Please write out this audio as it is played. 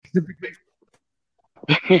Thought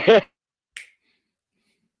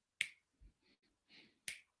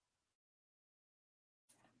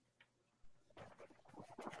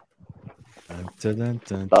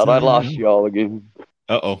I lost y'all again.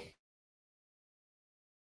 Uh-oh.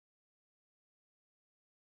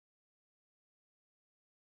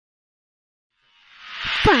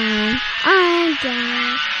 I'm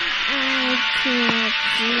down. I can't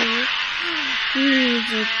see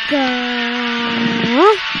music go.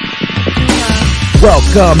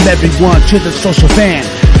 Welcome everyone to the social van.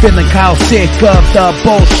 Feeling Kyle sick of the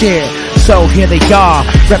bullshit. So here they are,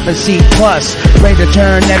 reppin' C+, ready to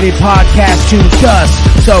turn every podcast to dust.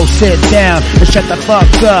 So sit down and shut the fuck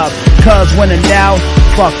up, cause when in doubt,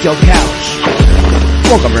 fuck your couch.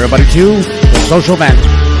 Welcome everybody to the social van.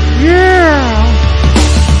 Yeah!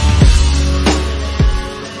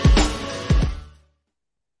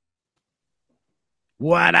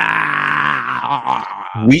 What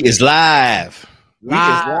up? We is live.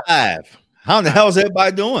 How in the hell is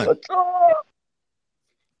everybody doing?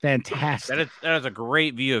 Fantastic. That is a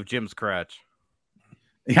great view of Jim's crotch.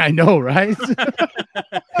 Yeah, I know, right?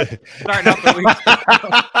 Starting off the week.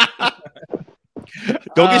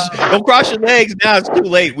 Don't cross your legs now. It's too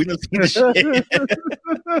late. We don't see the shit.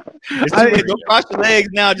 It's too late. Don't cross your legs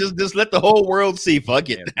now. Just let the whole world see. Fuck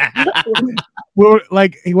it. Well,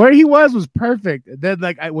 like where he was perfect. Then,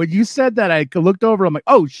 like when you said that, I looked over. I'm like,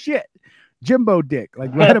 oh shit, Jimbo dick,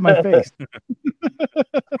 like right in my face.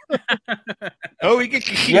 Oh, we get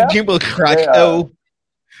Jimbo crotch. Yeah. Oh,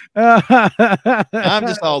 I'm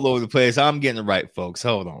just all over the place. I'm getting it right, folks.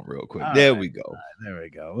 Hold on, real quick. There we go. There we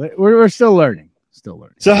go. We're still learning. Still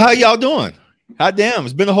learning. So, how y'all doing? Hot damn,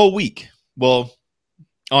 it's been a whole week. Well,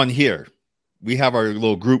 on here, we have our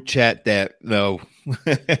little group chat that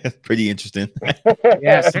pretty interesting.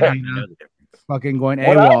 Yes, fucking going AWOL.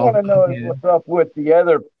 What I want to know is what's up with the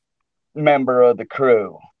other member of the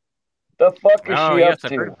crew. The fuck is she up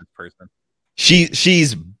I've heard to? of this person.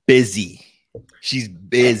 She's busy. She's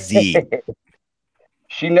busy.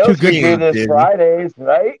 She knows Too we do good. this Busy. Fridays,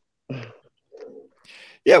 right?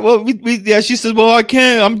 Yeah, well, she says, well, I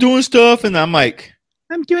can't. I'm doing stuff, and I'm like,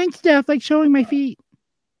 I'm doing stuff like showing my feet.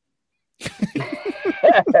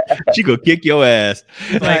 she go kick your ass.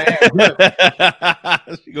 I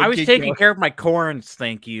was taking care of my corns,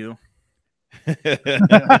 thank you. I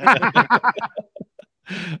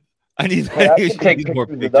need Yeah, I can take more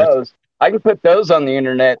pictures of pictures. those. I can put those on the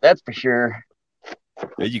internet, that's for sure.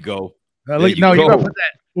 There you go. You gotta put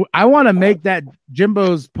that. I want to make that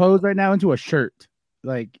Jimbo's pose right now into a shirt.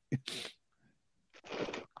 Like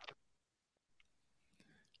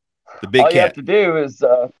The big All you have cat. to do is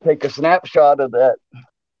take a snapshot of that.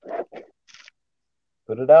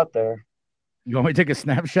 Put it out there. you want me to take a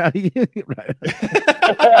snapshot of you? Right.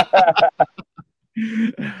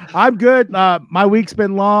 I'm good. My week's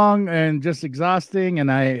been long and just exhausting,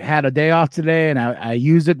 and I had a day off today, and I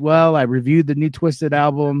used it well. I reviewed the new Twisted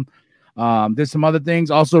album, did some other things.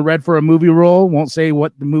 Also read for a movie role. Won't say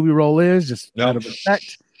what the movie role is, just out of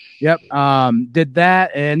respect. Yep. Did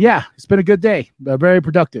that, and yeah, it's been a good day. Very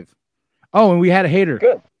productive. Oh, and we had a hater.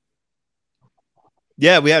 Good.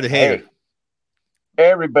 Yeah, we had a hater. Hey,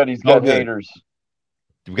 everybody's got good. haters.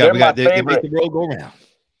 They They're my make the favorite. world go round.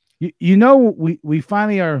 You know, we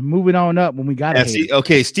finally are moving on up when we got a hater.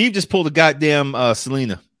 Okay, Steve just pulled a goddamn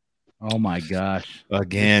Selena Oh my gosh.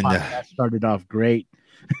 again. That started off great.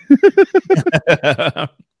 I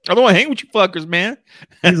don't want to hang with you fuckers, man.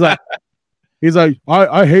 He's like,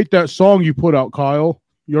 I hate that song you put out, Kyle.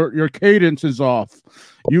 Your cadence is off.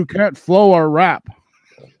 You can't flow our rap.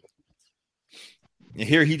 And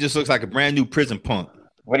here he just looks like a brand new prison punk.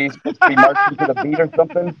 What are you supposed to be marching to the beat or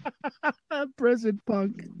something? Prison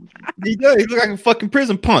punk. He does. He look like a fucking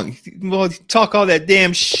prison punk. Well, he talk all that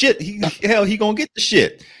damn shit. He gonna get the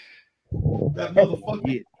shit. That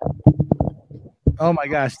motherfucker. Oh my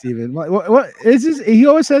gosh, Steven. What is this? He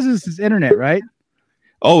always says it's his internet, right?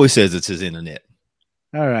 Always says it's his internet.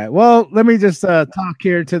 All right. Well, let me just talk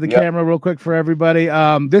here to the camera real quick for everybody.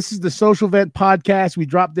 This is the Social Vent Podcast. We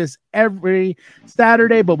drop this every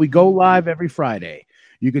Saturday, but we go live every Friday.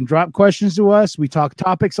 You can drop questions to us. We talk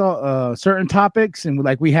topics, certain topics, and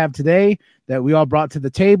like we have today that we all brought to the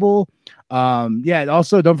table.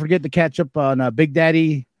 Also, don't forget to catch up on Big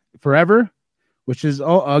Daddy Forever, which is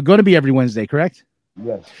going to be every Wednesday, correct?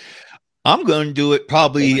 Yes. I'm going to do it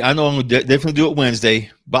probably. I know I'm going to definitely do it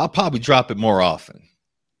Wednesday, but I'll probably drop it more often.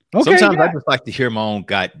 Okay, Sometimes I just like to hear my own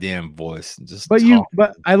goddamn voice. And just But talk.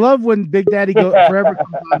 but I love when Big Daddy Forever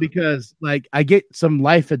comes on because like I get some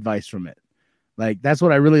life advice from it. Like that's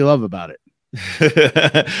what I really love about it.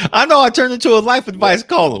 I know I turned into a life advice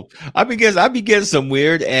column. I be getting some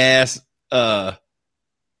weird ass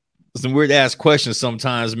questions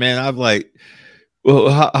sometimes, man. I'm like,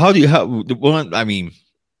 well, I mean,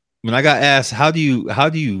 when I got asked, how do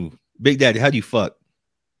you, Big Daddy, how do you fuck?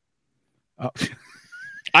 Oh.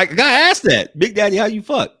 I got asked that, Big Daddy, how you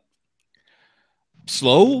fuck?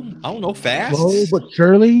 Slow? I don't know, fast. Slow but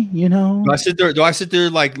surely, you know. Do I sit there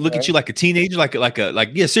like look at you like a teenager,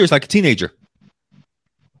 yeah, serious, like a teenager?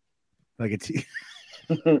 Like a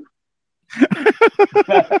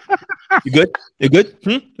You good? You good?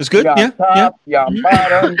 It's good. Yeah. Top,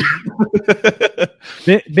 bottom.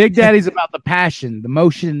 Big Daddy's about the passion, the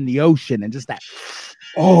motion, the ocean, and just that.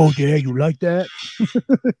 Oh yeah, you like that?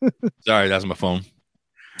 Sorry, that's my phone.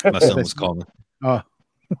 My son was calling. Oh.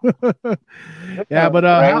 Yeah, but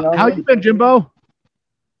how you been, Jimbo?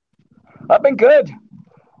 I've been good.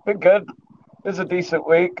 Been good. It was a decent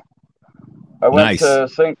week. I went to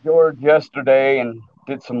St. George yesterday and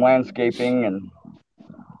did some landscaping and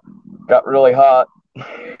got really hot.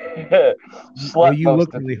 Just slept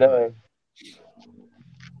most of the day.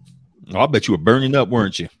 Oh, I bet you were burning up,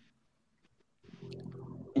 weren't you?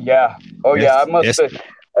 Yeah. Oh, yeah.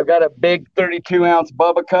 I got a big 32-ounce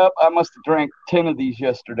Bubba cup. I must have drank 10 of these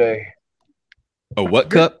yesterday. Oh, what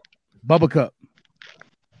cup? Bubba cup.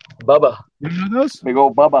 Bubba. You know those? Big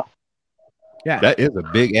old Bubba. Yeah. That is a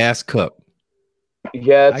big ass cup.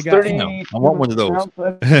 Yeah, it's 30. I want one of those.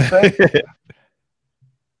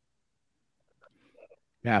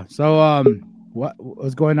 Yeah. So,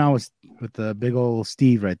 what's going on with the big old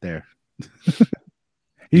Steve right there?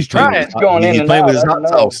 He's trying. He's going in and playing out. with his hot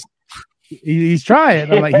sauce. He's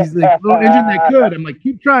trying. I'm like, he's the little engine that could. I'm like,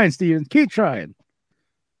 keep trying, Steven. Keep trying.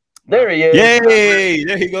 There he is. Yay!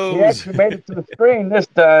 There he goes. He actually made it to the screen this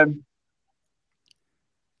time.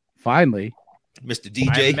 Finally, Mr.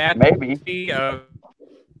 DJ. Maybe.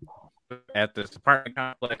 At this apartment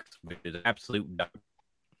complex, which is absolute dumb.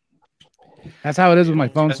 That's how it is with my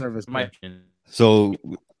phone service. So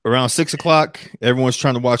around 6 o'clock, everyone's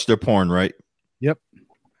trying to watch their porn, right? Yep.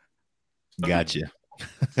 Gotcha.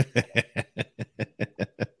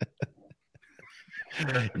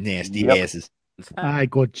 Nasty asses. Ay,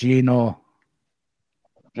 cochino.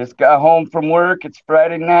 Just got home from work. It's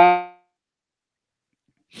Friday night.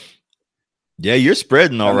 Yeah, you're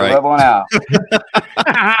spreading all right. Leveling out.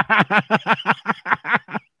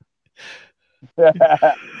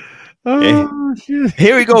 Oh, shit.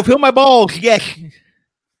 Here we go. Feel my balls. Yeah.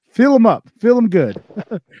 Fill them up. Fill them good.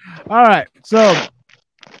 All right. So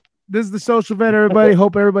this is the social vet, everybody.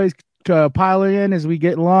 Hope everybody's piling in as we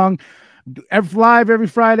get along. Live every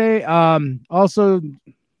Friday. Also,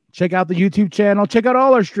 check out the YouTube channel. Check out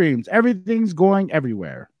all our streams. Everything's going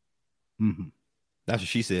everywhere. Mm-hmm. That's what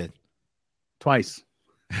she said. Twice.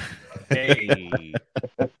 Hey.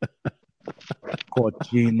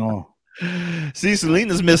 Cochino. See,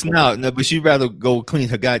 Selena's missing out, but she'd rather go clean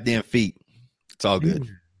her goddamn feet. It's all good.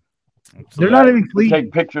 They're not even clean.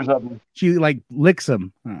 Take pictures of them. She like licks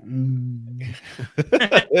them.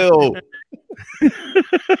 Ew.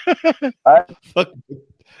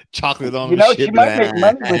 Chocolate on them. She might make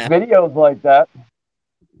money with videos like that.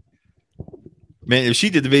 Man, if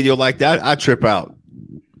she did the video like that, I'd trip out.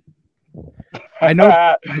 I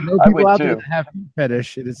know people out there that have feet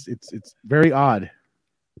fetish. It's very odd.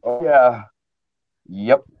 Oh yeah.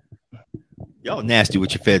 Yep. Y'all nasty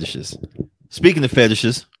with your fetishes. Speaking of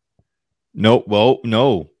fetishes, no,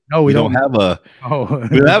 we don't have a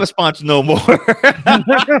we don't have a sponsor no more.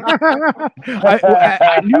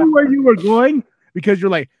 I knew where you were going because you're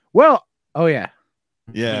like, well, oh yeah.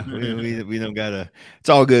 Yeah, we don't gotta. It's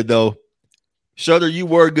all good though. Shutter, you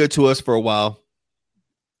were good to us for a while.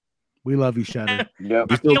 We love you, Shutter. Yep.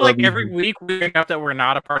 I feel like every week we bring up that we're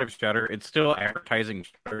not a part of Shutter. It's still advertising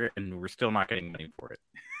Shutter, and we're still not getting money for it.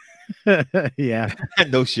 Yeah.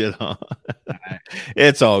 No shit, huh?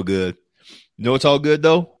 It's all good. You know what's all good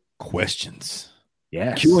though? Questions.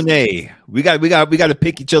 Yes. Q&A. We got to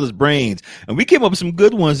pick each other's brains, and we came up with some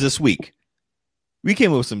good ones this week. We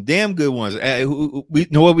came up with some damn good ones. We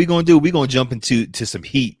know what we're gonna do. We're gonna jump into some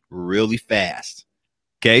heat really fast.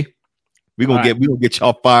 Okay. We're gonna get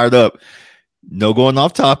y'all fired up. No going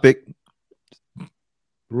off topic.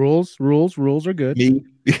 Rules are good. Me.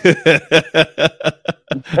 I'm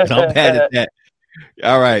bad at that.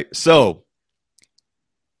 All right. So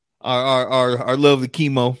our lovely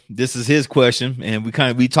Chemo, this is his question, and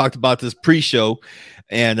we talked about this pre-show,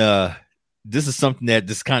 and this is something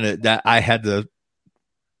that I had to.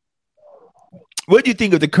 What do you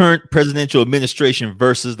think of the current presidential administration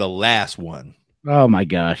versus the last one? Oh my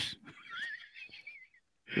gosh.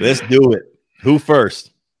 Let's do it. Who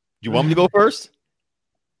first? You want me to go first?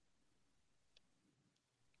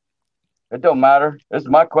 It don't matter. It's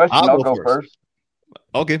my question. I'll go first.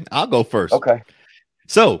 Okay, I'll go first. Okay.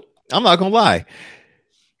 So I'm not gonna lie.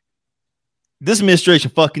 This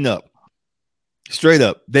administration fucking up. Straight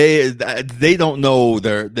up. They don't know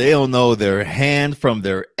their hand from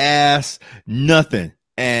their ass, nothing.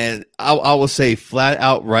 And I will say flat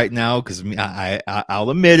out right now, because I'll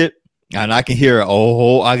admit it, and I can hear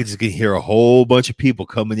I just can hear a whole bunch of people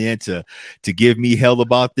coming in to give me hell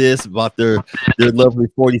about this, about their lovely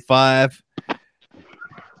 45.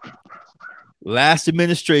 Last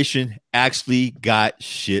administration actually got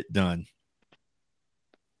shit done.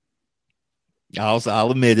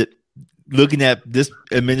 I'll admit it. Looking at this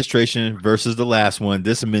administration versus the last one,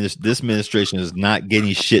 this administration is not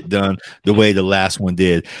getting shit done the way the last one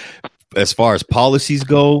did. As far as policies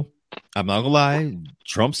go, I'm not gonna lie,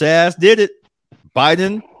 Trump's ass did it.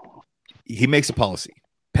 Biden, he makes a policy,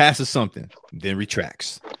 passes something, then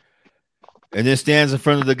retracts, and then stands in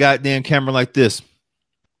front of the goddamn camera like this.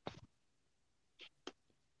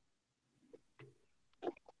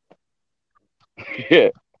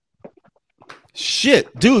 Yeah.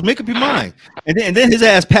 Shit, dude, make up your mind. And then his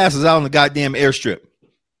ass passes out on the goddamn airstrip.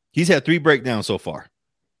 He's had 3 breakdowns so far.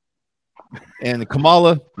 And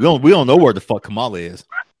Kamala, we don't know where the fuck Kamala is.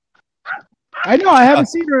 I know, I haven't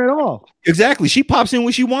seen her at all. Exactly. She pops in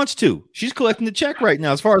when she wants to. She's collecting the check right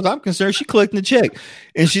now. As far as I'm concerned, she's collecting the check.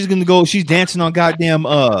 And she's gonna go, she's dancing on goddamn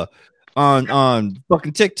on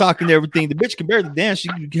fucking TikTok and everything. The bitch can barely dance.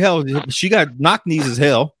 She got knock knees as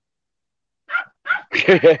hell.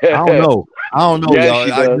 I don't know, yeah,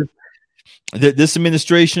 y'all. This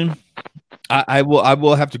administration, I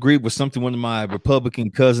will have to agree with something one of my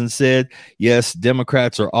Republican cousins said. Yes,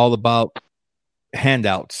 Democrats are all about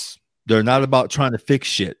handouts. They're not about trying to fix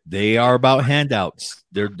shit. They are about handouts.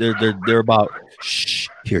 They're about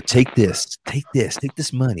here, take this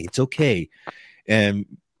money. It's okay. And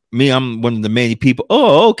me, I'm one of the many people.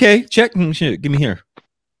 Oh, okay, check shit. Give me here.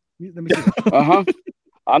 Let me see.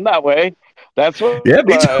 I'm that way. That's what,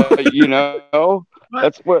 that's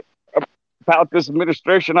what about this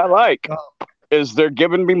administration I like, is they're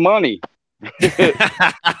giving me money.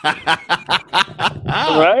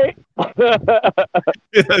 Right?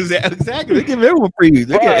 Exactly. They give everyone free.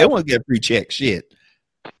 Everyone get free check. Shit.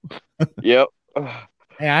 Yep.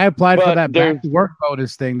 Hey, I applied for that back to work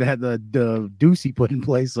bonus thing that had the Ducey put in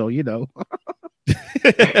place. So, Yep.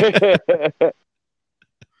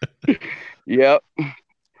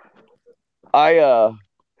 I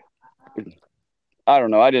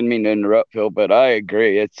don't know. I didn't mean to interrupt, Phil, but I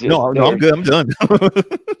agree. It's just, no, I'm good. I'm done.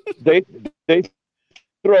 they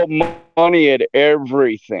throw money at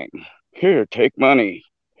everything. Here, take money.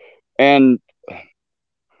 And,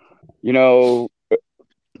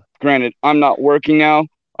 granted, I'm not working now.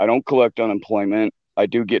 I don't collect unemployment. I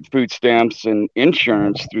do get food stamps and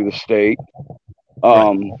insurance through the state.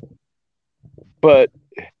 But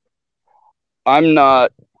I'm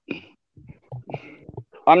not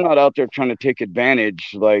out there trying to take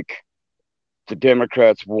advantage like the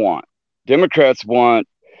Democrats want. Democrats want,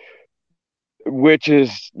 which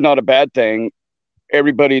is not a bad thing,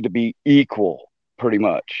 everybody to be equal, pretty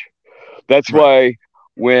much. That's why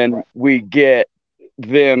when we get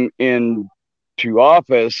them into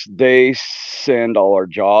office, they send all our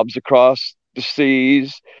jobs across the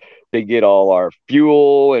seas. They get all our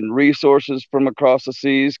fuel and resources from across the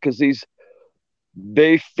seas, because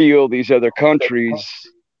they feel these other countries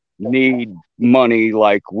need money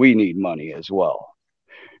like we need money as well.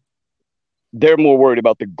 They're more worried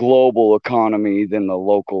about the global economy than the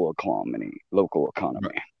local economy.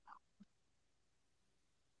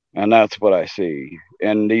 And that's what I see.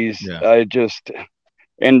 And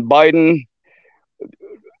and Biden,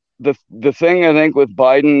 the thing I think with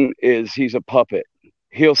Biden is he's a puppet.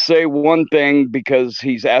 He'll say one thing because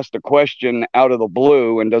he's asked a question out of the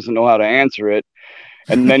blue and doesn't know how to answer it.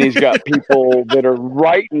 And then he's got people that are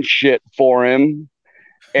writing shit for him.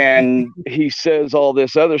 And he says all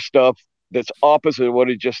this other stuff that's opposite of what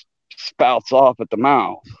he just spouts off at the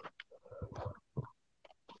mouth.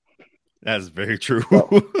 That's very true.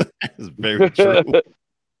 That's very true.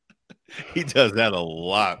 He does that a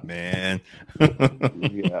lot, man.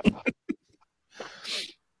 Yeah.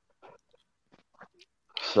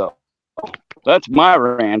 So that's my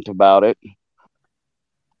rant about it.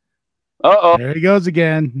 There he goes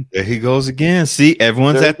again. There he goes again. See,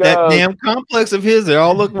 everyone's at that damn complex of his. They're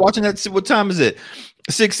all watching that. What time is it?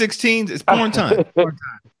 6:16. It's porn time.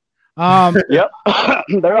 Yep.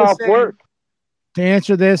 They're off work. To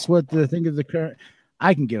answer this, what the thing of the current,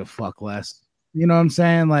 I can give a fuck less. You know what I'm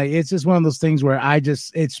saying? Like, it's just one of those things where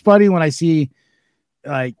it's funny when I see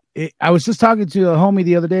I was just talking to a homie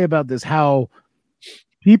the other day about this, how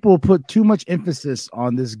people put too much emphasis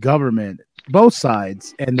on this government, both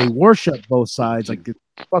sides, and they worship both sides like it's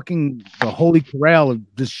fucking the holy grail of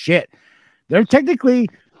this shit. They're technically,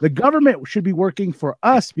 the government should be working for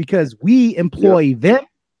us because we employ them.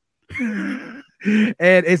 And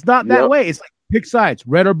it's not that way. It's like, pick sides,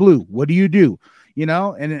 red or blue. What do? You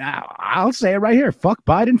know, and I'll say it right here. Fuck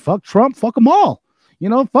Biden, fuck Trump, fuck them all. You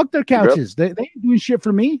know, fuck their couches. They ain't doing shit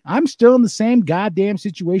for me. I'm still in the same goddamn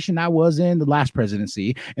situation I was in the last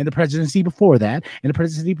presidency and the presidency before that and the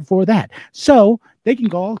presidency before that. So they can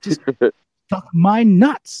go just suck my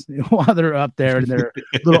nuts while they're up there in their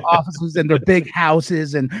little offices and their big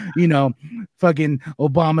houses, and you know, fucking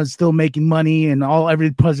Obama's still making money and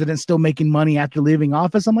every president's still making money after leaving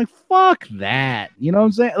office. I'm like, fuck that. You know what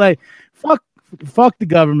I'm saying? Like, fuck the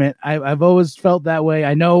government. I've always felt that way.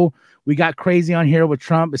 I know we got crazy on here with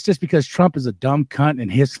Trump. It's just because Trump is a dumb cunt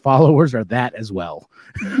and his followers are that as well.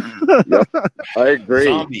 Yep, I agree.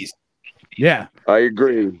 Zombies. Yeah, I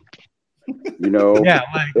agree. You know, yeah.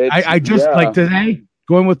 Like, I just like today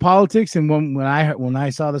going with politics, and when I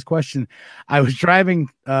saw this question, I was driving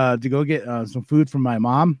to go get some food from my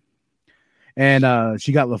mom, and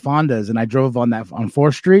she got LaFonda's, and I drove on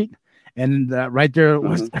 4th Street. And right there,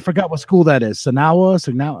 I forgot what school that is. Now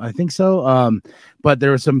I think so. But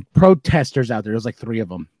there were some protesters out there. There was like 3 of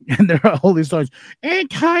them, and they're holding signs,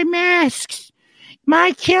 anti-masks.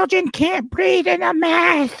 My children can't breathe in a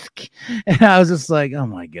mask. And I was just like, oh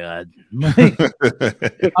my god.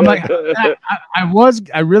 I'm like,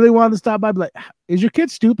 I really wanted to stop by, but like, is your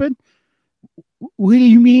kid stupid? What do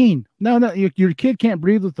you mean? No, your kid can't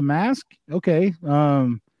breathe with the mask. Okay.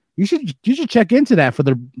 You should check into that for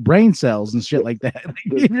their brain cells and shit like that.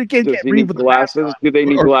 If your kid can't breathe with glasses, do they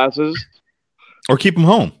need glasses? Or keep them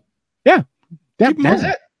home? Yeah, that's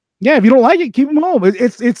it. Yeah, if you don't like it, keep them home.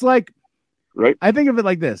 It's like, right. I think of it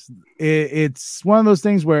like this. It's one of those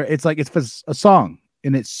things where it's like it's a song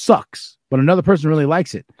and it sucks, but another person really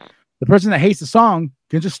likes it. The person that hates the song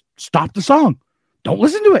can just stop the song. Don't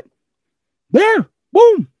listen to it. There,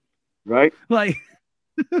 boom. Right. Like.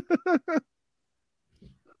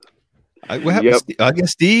 What happened? I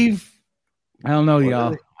guess Steve. I don't know,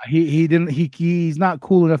 y'all. He's not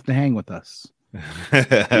cool enough to hang with us.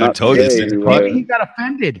 I told you. Maybe he got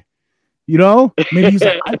offended. You know, maybe he's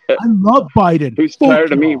like, I love Biden. Who's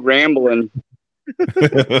tired of me rambling?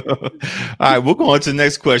 All right, we'll go on to the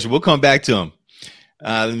next question. We'll come back to him.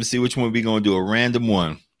 Let me see which one we're going to do. A random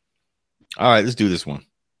one. All right, let's do this one.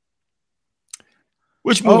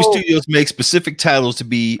 Which movie studios make specific titles to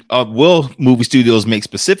be? Will movie studios make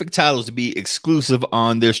specific titles to be exclusive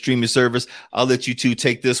on their streaming service? I'll let you two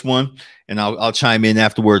take this one, and I'll chime in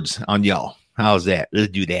afterwards on y'all. How's that?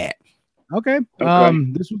 Let's do that. Okay.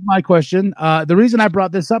 This was my question. The reason I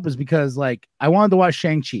brought this up is because, like, I wanted to watch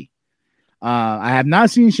Shang-Chi. I have not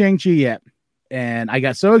seen Shang-Chi yet, and I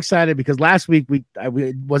got so excited because last week I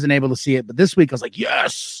wasn't able to see it, but this week I was like,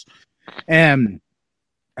 yes, and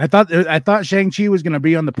I thought Shang-Chi was going to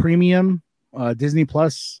be on the premium Disney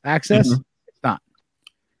Plus access. Mm-hmm. It's not.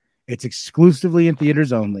 It's exclusively in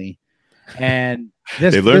theaters only. And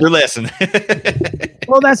they learned their lesson.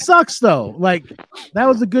 Well, that sucks though. Like, that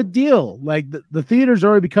was a good deal. Like, the theaters are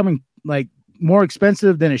already becoming like more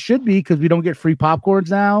expensive than it should be because we don't get free popcorns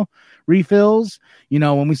now, refills. You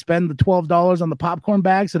know, when we spend the $12 on the popcorn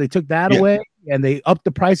bag, so they took that away. And they upped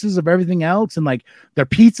the prices of everything else. And like, their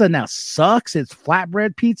pizza now sucks. It's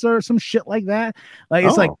flatbread pizza or some shit like that. Like,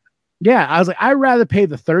 it's like, yeah, I was like, I'd rather pay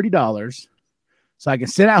the $30 so I can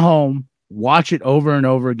sit at home, watch it over and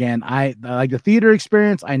over again. I like the theater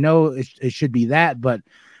experience. I know it should be that, but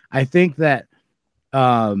I think that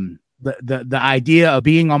the idea of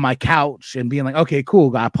being on my couch and being like, okay,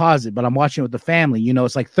 cool, gotta pause it, but I'm watching it with the family. You know,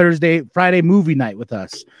 it's like Friday movie night with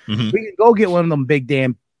us. Mm-hmm. We can go get one of them big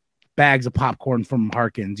damn bags of popcorn from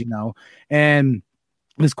Harkins, you know. And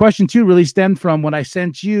this question too really stemmed from what I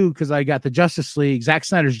sent you, because I got the Justice League, Zack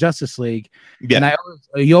Snyder's Justice League, and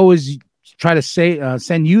you always try to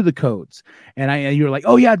send you the codes, and you were like,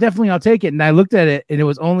 oh yeah, definitely, I'll take it. And I looked at it, and it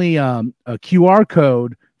was only a QR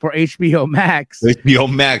code for HBO Max.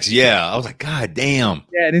 HBO Max, yeah. I was like, God damn.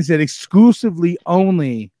 Yeah, and it said exclusively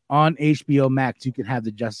only on HBO Max you can have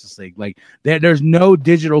the Justice League. Like, there's no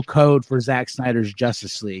digital code for Zack Snyder's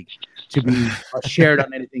Justice League to be shared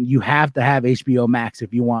on anything. You have to have HBO Max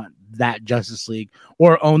if you want that Justice League,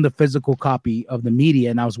 or own the physical copy of the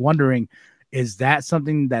media. And I was wondering, is that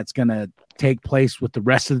something that's going to take place with the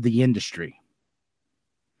rest of the industry?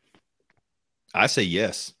 I say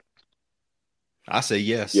yes.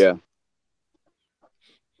 Yeah.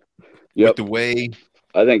 Yep. With the way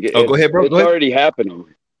I think go ahead, bro. It's already happening.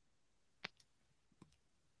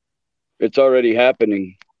 It's already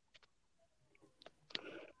happening.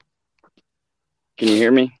 Can you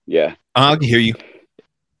hear me? Yeah. I can hear you.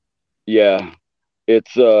 Yeah.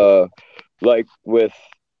 It's like with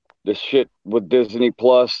the shit with Disney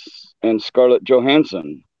Plus and Scarlett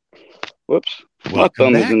Johansson. Whoops. My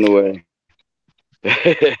thumb is in the way.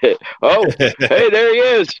 Oh, hey, there he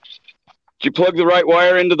is. Did you plug the right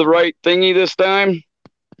wire into the right thingy this time?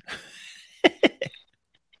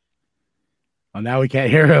 Oh, now we can't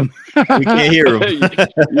hear him. We can't hear him.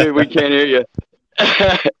 Yeah, we can't hear you.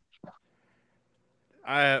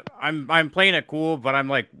 I'm playing it cool, but I'm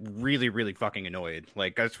like really, really fucking annoyed.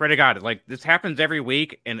 Like, I swear to God, like this happens every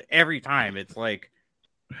week, and every time it's like,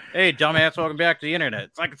 "Hey, dumbass, welcome back to the internet."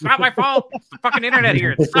 It's like, it's not my fault. It's the fucking internet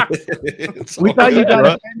here. It sucks. We thought you got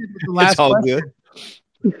offended with the last question.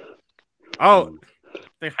 Oh,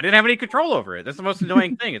 I didn't have any control over it. That's the most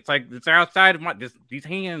annoying thing. It's like it's outside of these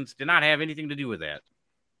hands did not have anything to do with that.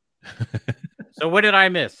 So what did I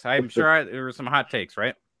miss? I'm sure there were some hot takes,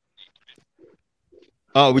 right?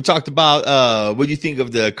 We talked about what do you think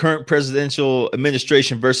of the current presidential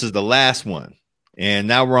administration versus the last one, and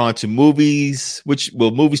now we're on to movies. Which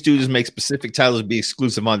will movie studios make specific titles be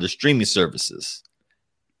exclusive on their streaming services?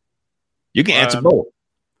 You can answer both.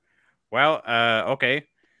 Well, okay.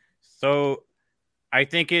 So I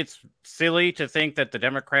think it's silly to think that the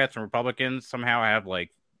Democrats and Republicans somehow have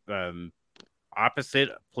like opposite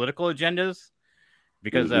political agendas.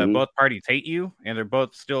 Because both parties hate you, and they're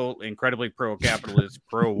both still incredibly pro-capitalist,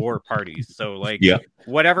 pro-war parties. So, like,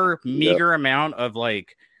 whatever meager amount of,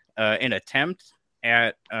 like, an attempt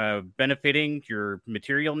at benefiting your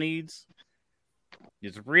material needs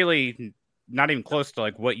is really not even close to,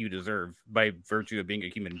 like, what you deserve by virtue of being a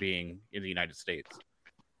human being in the United States.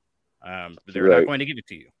 They're not going to give it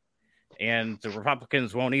to you. And the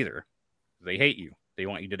Republicans won't either. They hate you. They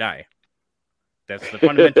want you to die. That's the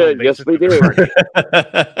fundamental basis of the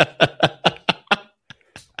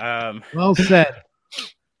party. Well said.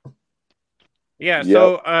 Yeah,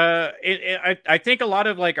 so I think a lot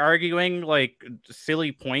of like arguing like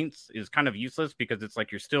silly points is kind of useless because it's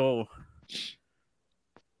like you're still.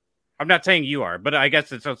 I'm not saying you are, but I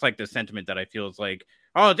guess it's just like the sentiment that I feel is like,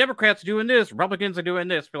 oh, Democrats are doing this, Republicans are doing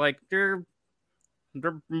this, but like they're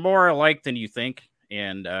more alike than you think,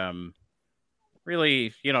 and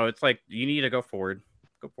really, you know, it's like you need to go forward,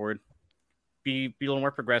 be a little more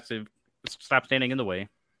progressive, stop standing in the way.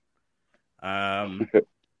 I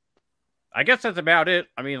guess that's about it.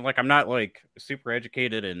 I mean, like I'm not like super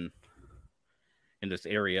educated in this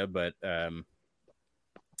area, but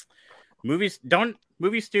movie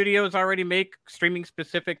studios already make streaming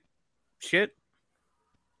specific shit?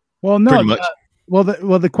 Well, no.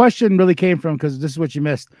 The question really came from, because this is what you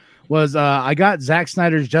missed, was I got Zack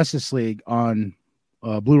Snyder's Justice League on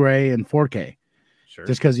Blu-ray and 4K. Sure.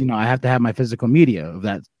 Just because, you know, I have to have my physical media of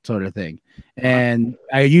that sort of thing. And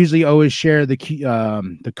I usually always share the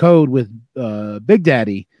code with Big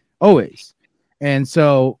Daddy, always. And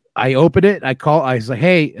so I opened it, I was like,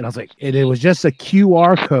 hey, and I was like, it was just a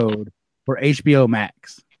QR code for HBO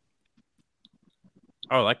Max.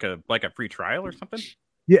 Oh, like a free trial or something?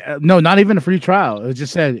 Yeah, no, not even a free trial. It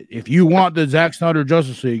just said, if you want the Zack Snyder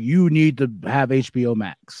Justice League, you need to have HBO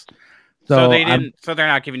Max. So they didn't. So they're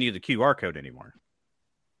not giving you the QR code anymore.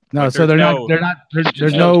 No, like so they're not.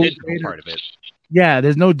 There's no part of it. Yeah,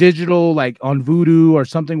 there's no digital like on Vudu or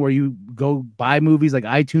something where you go buy movies like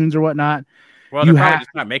iTunes or whatnot. Well, they're probably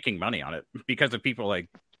just not making money on it because of people like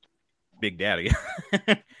Big Daddy.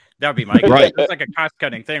 That'd be my guess. Right. It's like a cost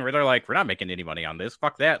cutting thing where they're like, we're not making any money on this.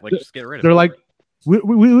 Fuck that. Like, just get rid of it. They're like,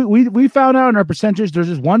 we found out in our percentage there's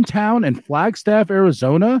just one town in Flagstaff,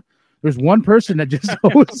 Arizona. There's one person that just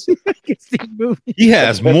always gets these movies. He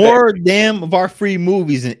has more damn of our free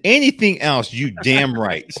movies than anything else. You damn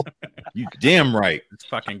right. You damn right. It's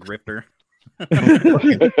fucking grifter.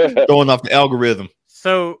 Going off the algorithm.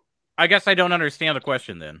 So I guess I don't understand the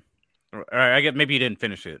question then. I get maybe you didn't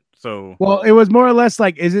finish it. So well, it was more or less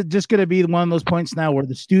like, is it just going to be one of those points now where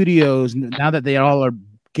the studios, now that they all are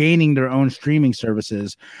gaining their own streaming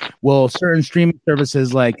services, will certain streaming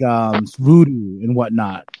services like Vudu and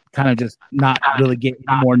whatnot kind of just not really get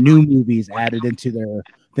any more new movies added into their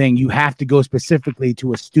thing? You have to go specifically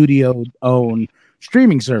to a studio-owned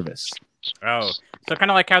streaming service. Oh, so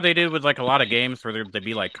kind of like how they did with like a lot of games where they'd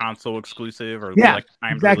be like console exclusive or yeah, like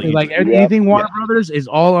time exactly. release. Like anything Warner Brothers is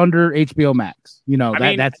all under HBO Max. You know,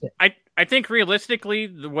 that's it. I think realistically,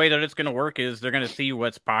 the way that it's going to work is they're going to see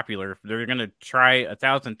what's popular. They're going to try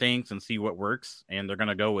 1,000 things and see what works, and they're going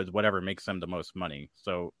to go with whatever makes them the most money.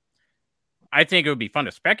 So I think it would be fun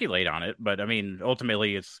to speculate on it, but I mean,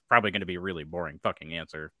 ultimately, it's probably going to be a really boring fucking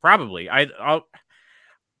answer. Probably. I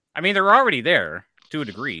mean, they're already there to a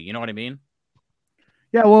degree. You know what I mean?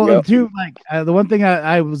 Yeah. Well, too, like the one thing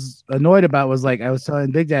I was annoyed about was like I was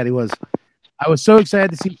telling Big Daddy was I was so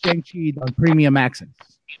excited to see Shang-Chi on premium access.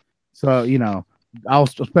 So I'll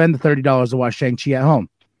spend the $30 to watch Shang-Chi at home.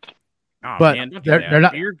 Oh, but man, they're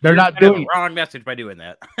not doing the wrong message by doing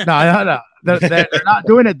that. No. They're not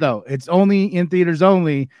doing it though. It's only in theaters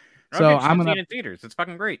only. So I'm gonna in theaters. It's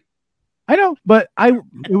fucking great. I know, but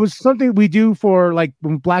it was something we do for like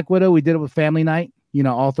when Black Widow. We did it with family night.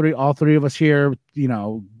 All three of us here.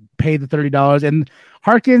 Pay the $30, and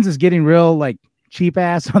Harkins is getting real like cheap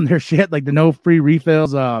ass on their shit, like the no free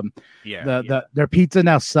refills. Their pizza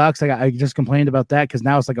now sucks. I just complained about that because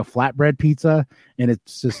now it's like a flatbread pizza, and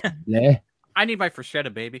it's just bleh. I need my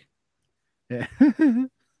freshetta, baby. Yeah.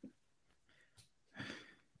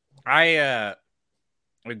 I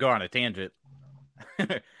would go on a tangent.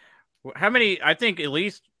 How many? I think at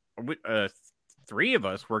least 3 of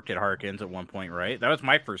us worked at Harkins at one point, right? That was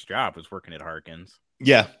my first job, was working at Harkins.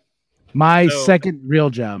 Yeah, my second real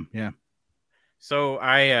job. Yeah. So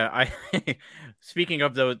I speaking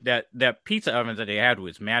of that pizza ovens that they had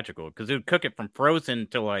was magical because it would cook it from frozen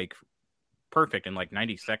to like perfect in like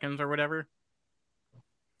 90 seconds or whatever.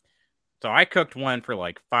 So I cooked one for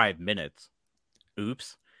like 5 minutes.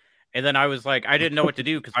 Oops. And then I was like, I didn't know what to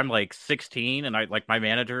do because I'm like 16 and I like my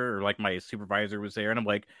manager or like my supervisor was there and I'm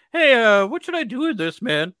like, hey, what should I do with this,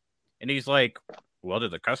 man? And he's like, well,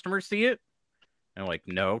 did the customer see it? And I'm like,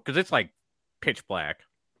 no, because it's like pitch black.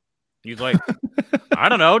 He's like, I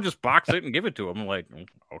don't know, just box it and give it to him. I'm like,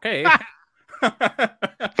 okay.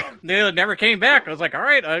 They never came back. I was like, all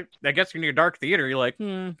right, I guess in your dark theater, you're like,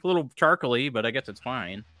 a little charcoaly, but I guess it's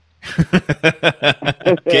fine.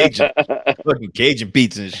 Cajun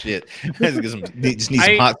pizza and shit. Just need some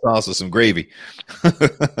hot sauce or some gravy.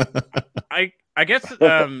 I guess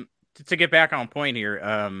to get back on point here,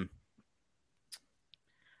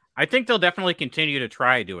 I think they'll definitely continue to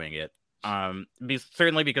try doing it.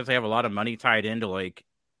 Certainly because they have a lot of money tied into like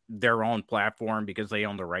their own platform because they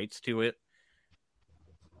own the rights to it.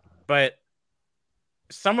 But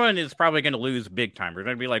someone is probably going to lose big time. We're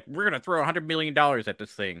going to be like, we're going to throw $100 million at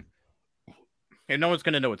this thing, and no one's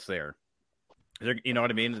going to know it's there. You know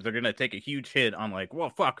what I mean? They're going to take a huge hit on like, well,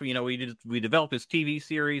 fuck, we developed this TV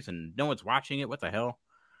series and no one's watching it. What the hell?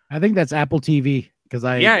 I think that's Apple TV because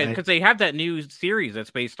they have that new series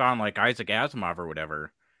that's based on like Isaac Asimov or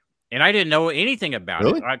whatever. And I didn't know anything about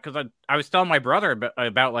it because I was telling my brother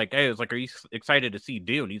about like, hey, I was like, are you excited to see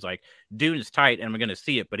Dune? He's like, Dune is tight and I'm going to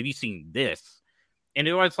see it. But have you seen this? And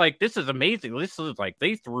it was like, this is amazing. This is like,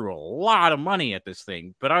 they threw a lot of money at this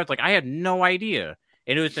thing. But I was like, I had no idea.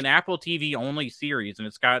 And it was an Apple TV only series. And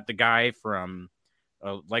it's got the guy from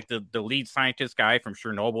like the lead scientist guy from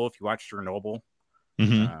Chernobyl. If you watch Chernobyl,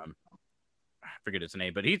 I forget his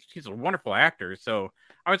name, but he's a wonderful actor. So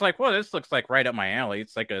I was like, well, this looks like right up my alley.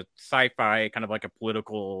 It's like a sci-fi, kind of like a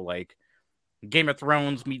political, like Game of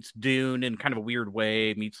Thrones meets Dune in kind of a weird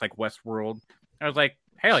way, meets like Westworld. I was like,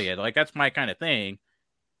 hell yeah, like that's my kind of thing.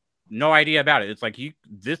 No idea about it. It's like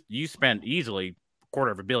you spent easily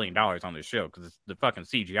 $250 million on this show because the fucking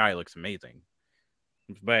CGI looks amazing.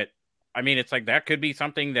 But I mean, it's like that could be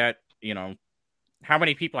something that, how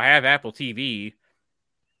many people have Apple TV?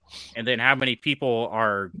 And then how many people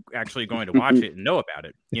are actually going to watch it and know about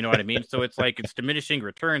it? You know what I mean? So it's like it's diminishing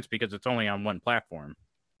returns because it's only on one platform.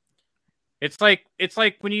 It's like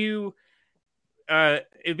when you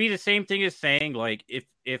it'd be the same thing as saying like if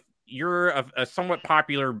you're a somewhat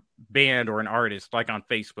popular band or an artist like on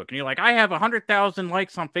Facebook and you're like, I have 100,000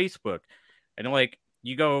 likes on Facebook, and like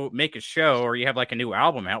you go make a show or you have like a new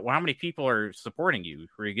album out, well, how many people are supporting you?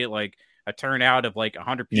 Where you get like a turnout of like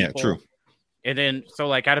 100 people. Yeah, true. And then, so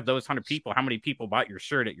like out of those 100 people, how many people bought your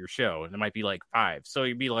shirt at your show? And it might be like 5. So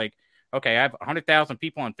you'd be like, okay, I have 100,000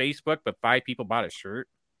 people on Facebook, but 5 people bought a shirt.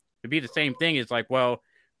 It'd be the same thing. It's like, well,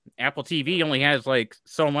 Apple TV only has like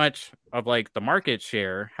so much of like the market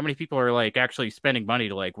share. How many people are like actually spending money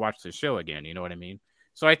to like watch the show again? You know what I mean?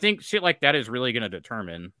 So I think shit like that is really going to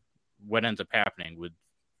determine what ends up happening with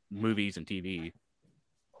movies and TV.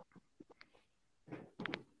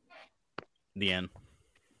 The end.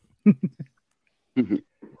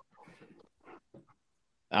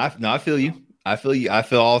 I feel you. I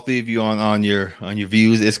feel all 3 of you on your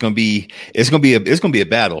views. It's gonna be a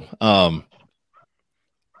battle.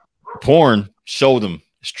 Porn showed them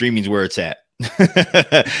streaming's where it's at.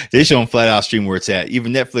 They show them flat out stream where it's at.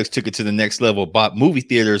 Even Netflix took it to the next level, bought movie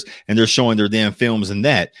theaters, and they're showing their damn films in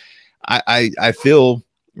that. I feel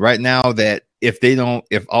right now that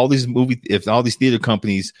if all these theater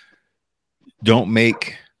companies don't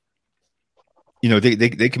make,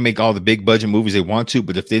 they can make all the big budget movies they want to,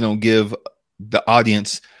 but if they don't give the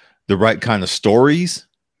audience the right kind of stories,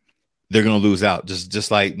 they're gonna lose out.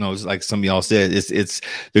 Just like just like some of y'all said,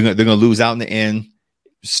 they're gonna lose out in the end.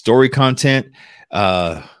 Story content,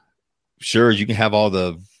 sure, you can have all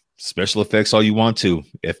the special effects all you want to.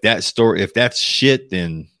 If that's shit,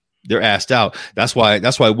 then they're asked out. That's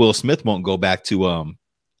why Will Smith won't go back to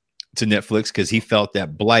Netflix, because he felt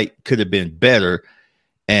that Blight could have been better,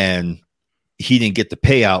 and he didn't get the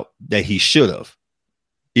payout that he should have,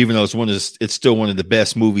 even though it's still one of the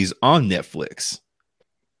best movies on Netflix.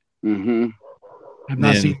 Mm-hmm. I've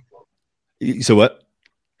not seen. So what?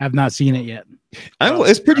 I've not seen it yet.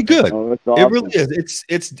 It's pretty good. Oh, it's awesome. It really is.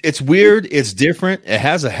 It's weird. It's different. It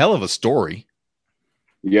has a hell of a story.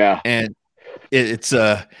 Yeah, and it's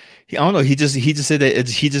I don't know. He just said that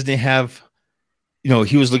he just didn't have.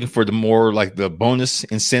 He was looking for the more like the bonus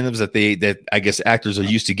incentives that I guess actors are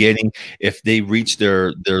used to getting if they reach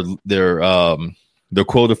their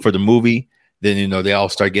quota for the movie. Then they all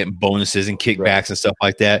start getting bonuses and kickbacks and stuff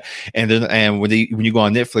like that. And when you go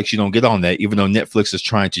on Netflix, you don't get on that, even though Netflix is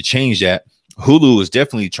trying to change that. Hulu is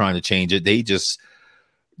definitely trying to change it. They just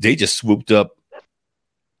swooped up.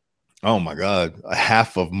 Oh my God, a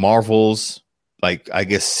half of Marvel's, like, I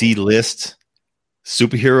guess, C-list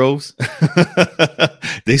superheroes.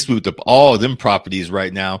 They swooped up all of them properties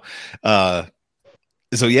right now.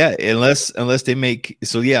 So yeah, unless they make,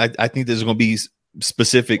 so yeah, I think there's going to be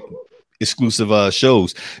specific exclusive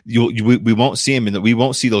shows. We won't see them we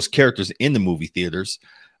won't see those characters in the movie theaters.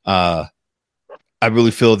 I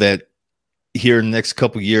really feel that here in the next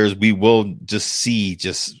couple of years, we will just see,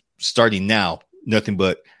 just starting now, nothing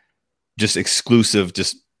but just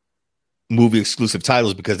movie exclusive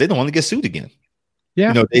titles, because they don't want to get sued again.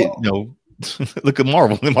 Yeah. Look at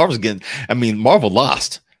Marvel. Marvel's getting, Marvel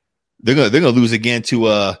lost. They're gonna lose again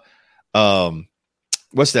to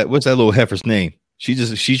what's that little heifer's name?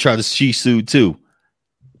 She sued too.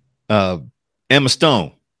 Emma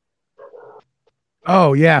Stone.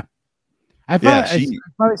 Oh yeah. I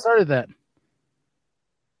probably started that.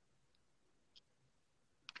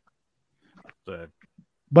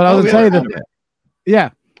 But I was gonna tell you that.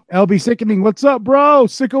 Yeah. LB Sickening. What's up, bro?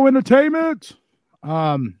 Sicko Entertainment.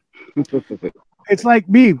 It's like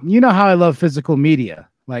me. You know how I love physical media.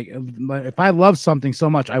 Like if I love something so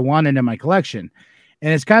much, I want it in my collection.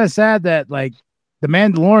 And it's kind of sad that, like, The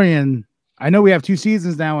Mandalorian, I know we have 2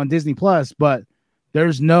 seasons now on Disney Plus, but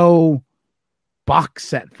there's no box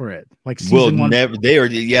set for it. Like season one. Disney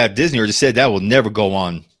already said that will never go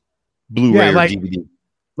on Blu-ray or DVD.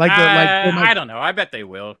 I don't know. I bet they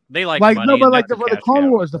will. They for the Clone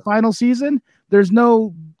Wars, the final season, there's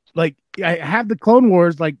no, like, I have the Clone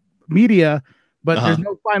Wars like media, but there's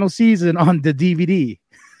no final season on the DVD.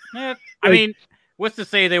 What's to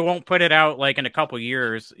say they won't put it out like in a couple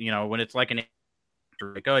years? When it's like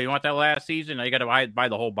oh, you want that last season? Now you got to buy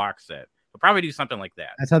the whole box set. They'll probably do something like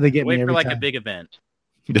that. That's how they get me every for time. A big event.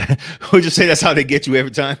 Would you say that's how they get you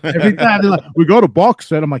every time? Every time they're like, we go to box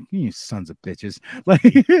set. I'm like, you sons of bitches. Like,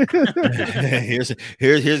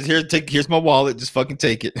 here's my wallet. Just fucking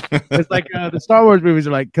take it. It's like the Star Wars movies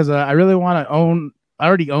are like, because I really want to own. I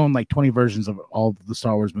already own like 20 versions of all the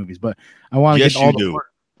Star Wars movies, but I want to get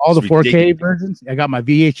all the 4K versions. I got my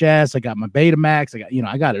VHS. I got my Betamax.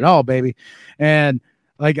 I got it all, baby. And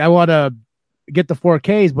like, I want to get the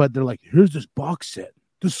 4Ks, but they're like, here's this box set.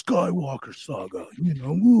 The Skywalker saga,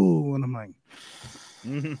 woo. And I'm like,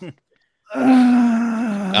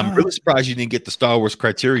 I'm really surprised you didn't get the Star Wars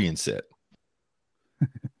Criterion set.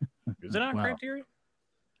 Is it on Criterion?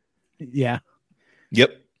 Yeah.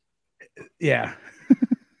 Yep. Yeah.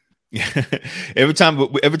 Every time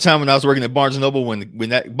when I was working at Barnes & Noble, when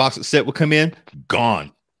that box set would come in,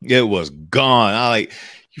 gone. It was gone. I like,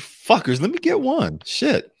 you fuckers, let me get one.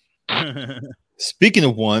 Shit. Speaking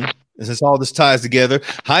of one, since all this ties together,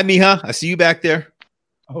 hi Mija, I see you back there.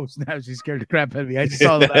 Oh snap! She scared the crap out of me. I just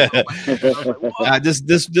saw that.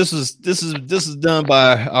 This is done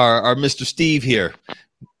by our Mr. Steve here.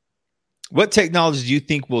 What technology do you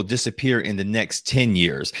think will disappear in the next 10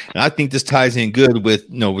 years? And I think this ties in good with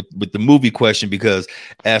the movie question, because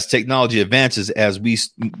as technology advances, as we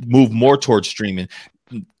move more towards streaming,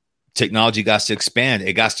 technology got to expand.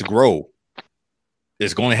 It got to grow.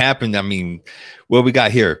 It's going to happen. What we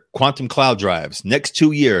got here, quantum cloud drives. Next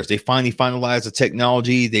 2 years, they finally finalize the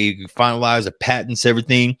technology. They finalize the patents,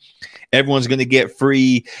 everything. Everyone's going to get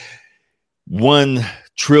free 1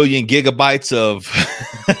 trillion gigabytes of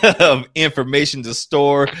of information to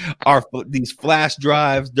store. These flash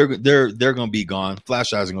drives, they're going to be gone.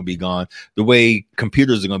 Flash drives are going to be gone. The way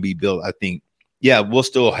computers are going to be built, I think, yeah, we'll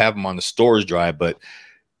still have them on the storage drive, but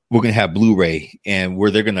we're going to have Blu-ray, and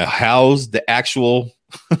where they're going to house the actual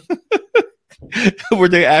where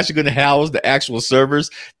they're actually going to house the actual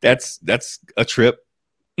servers. That's a trip.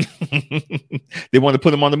 They want to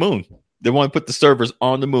put them on the moon. They want to put the servers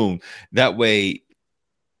on the moon. That way,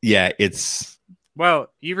 yeah, it's... Well,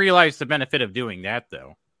 you realize the benefit of doing that,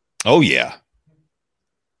 though. Oh, yeah.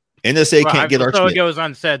 NSA can't get our shit. So it goes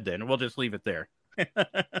unsaid then. We'll just leave it there. Yeah,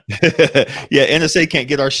 NSA can't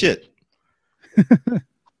get our shit.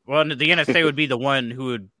 Well, the NSA would be the one who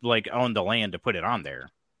would like own the land to put it on there.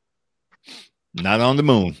 Not on the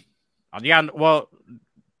moon. Yeah, well,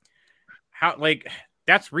 how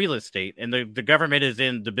that's real estate, and the government is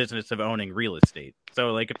in the business of owning real estate.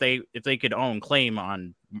 So like if they could own claim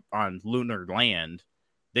on lunar land,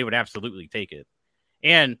 they would absolutely take it.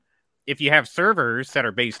 And if you have servers that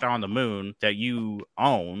are based on the moon that you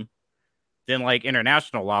own, then like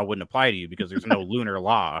international law wouldn't apply to you because there's no lunar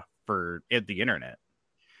law for the internet.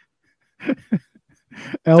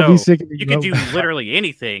 So you can do literally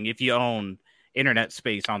anything if you own internet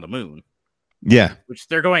space on the moon. Yeah, which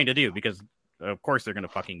they're going to do because of course they're going to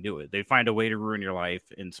fucking do it. They find a way to ruin your life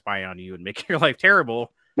and spy on you and make your life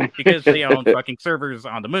terrible because they own fucking servers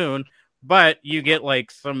on the moon, but you get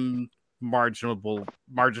like some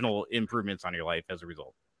marginal improvements on your life as a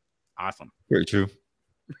result. Awesome. Very true.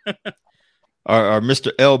 Our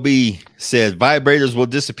Mr. LB said vibrators will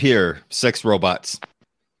disappear. Sex robots.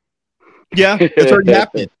 Yeah, it's already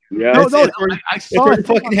happening. Yeah, I saw it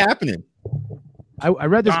fucking happening. I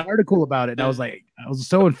read this article about it, and I was like, I was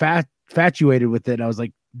so infatuated with it. And I was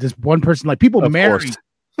like, this one person, like people marrying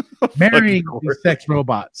these sex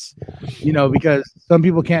robots, because some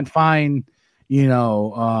people can't find,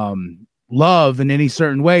 love in any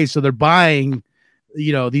certain way, so they're buying,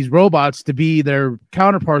 these robots to be their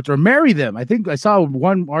counterparts or marry them. I think I saw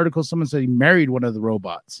one article. Someone said he married one of the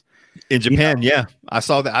robots in Japan. Yeah, I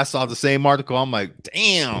saw that. I saw the same article. I'm like,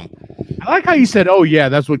 damn. I like how you said, "Oh yeah,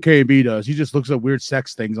 that's what KB does. He just looks at weird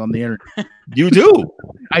sex things on the internet." You do.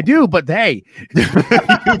 I do, but hey, you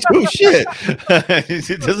do shit.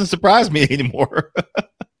 It doesn't surprise me anymore.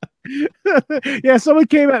 Yeah, someone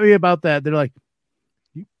came at me about that. They're like,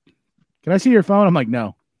 "Can I see your phone?" I'm like,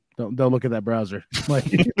 "No, don't look at that browser." Like,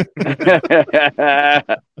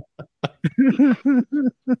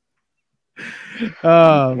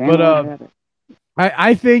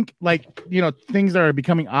 I think things that are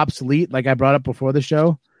becoming obsolete, like I brought up before the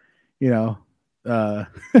show,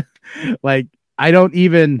 like I don't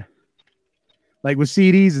even like with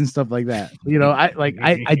CDs and stuff like that.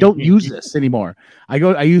 I don't use this anymore. I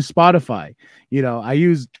use Spotify. I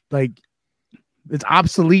use it's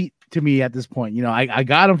obsolete to me at this point. I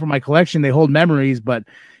got them for my collection. They hold memories, but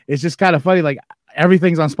it's just kind of funny. Like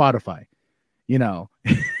everything's on Spotify, and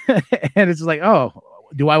it's just like, oh,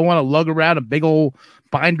 do I want to lug around a big old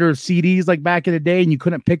binder of CDs like back in the day and you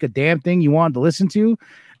couldn't pick a damn thing you wanted to listen to?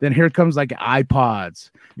 Then here comes like iPods.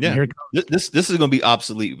 Yeah, this is going to be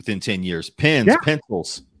obsolete within 10 years. Pens,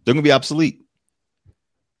 pencils, they're going to be obsolete.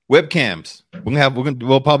 Webcams,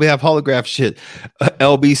 we'll probably have holograph shit.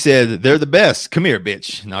 LB said they're the best. Come here,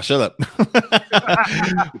 bitch. Now shut up.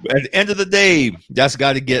 At the end of the day, that's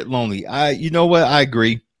got to get lonely. You know what? I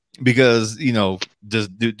agree because do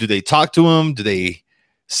they talk to him? Do they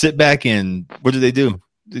sit back and what do? They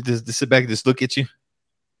sit back and just look at you?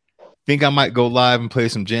 Think I might go live and play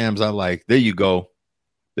some jams I like. There you go.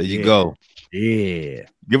 There you go. Yeah.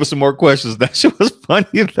 Give us some more questions. That shit was funny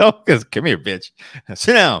though. Because come here, bitch.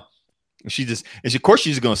 Sit down. Of course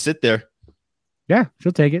she's gonna sit there. Yeah,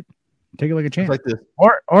 she'll take it. Take it like a champ. Like this.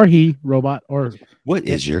 Or he, robot, or what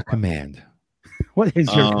is your command? What is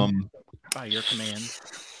your command? By your command.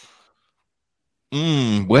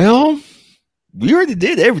 Well, we already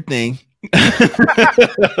did everything.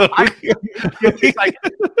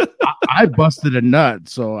 I busted a nut,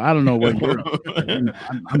 so I don't know what you're.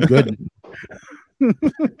 I'm good.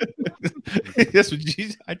 That's what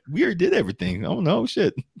we already did everything. Oh no,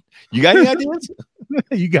 shit! You got any ideas?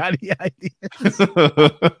 You got any ideas?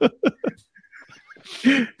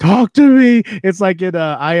 Talk to me. It's like in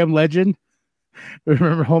I Am Legend.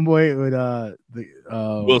 Remember Homeboy with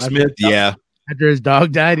Will Smith? Yeah. After his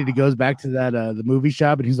dog died, and he goes back to that the movie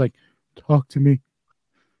shop, and he's like, "Talk to me.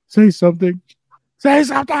 Say something. Say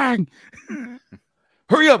something.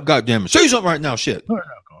 Hurry up, goddamn it! Say something right now, shit."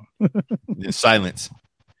 In silence.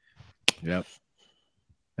 Yep.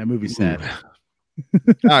 That movie's sad.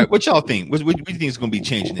 All right, what y'all think? What do you think is going to be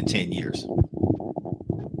changing in 10 years?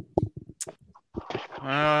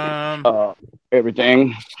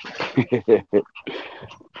 Everything.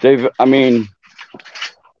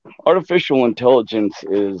 Artificial intelligence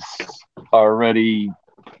is already,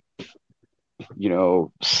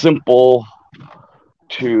 simple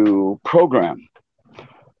to program.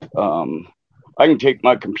 I can take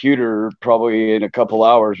my computer probably in a couple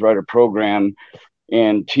hours, write a program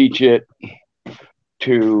and teach it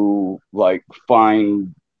to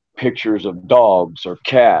find pictures of dogs or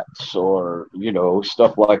cats or,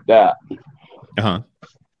 stuff like that. Uh-huh.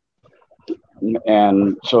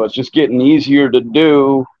 And so it's just getting easier to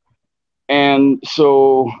do. And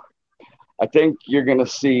so I think you're going to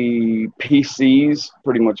see PCs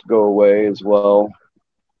pretty much go away as well.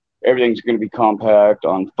 Everything's going to be compact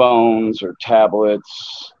on phones or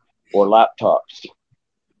tablets or laptops.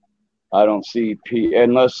 I don't see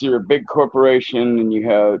unless you're a big corporation and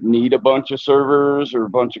you need a bunch of servers or a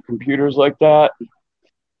bunch of computers like that.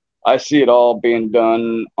 I see it all being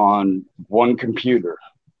done on one computer,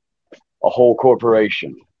 a whole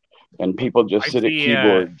corporation, and people just sit at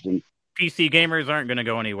keyboards. And PC gamers aren't going to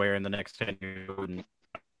go anywhere in the next 10 years.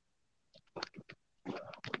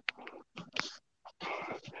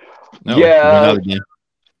 No, yeah.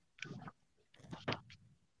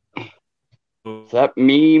 Is that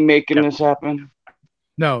me making this happen?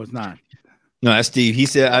 No, it's not. No, that's Steve. He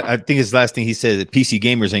said, I think his last thing he said that PC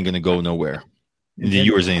gamers ain't going to go nowhere. And then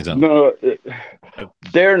you were saying something. No,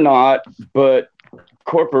 they're not, but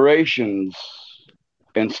corporations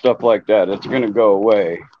and stuff like that, it's going to go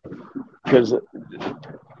away because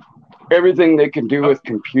everything they can do with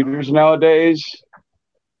computers nowadays,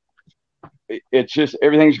 it's just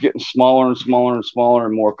everything's getting smaller and smaller and smaller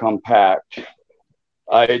and more compact.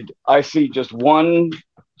 I see just one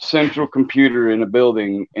central computer in a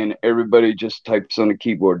building and everybody just types on a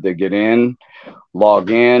keyboard. They get in,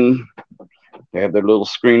 log in, they have their little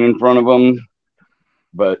screen in front of them,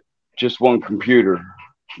 but just one computer.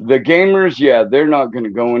 The gamers, they're not going to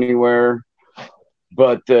go anywhere,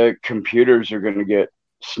 but the computers are going to get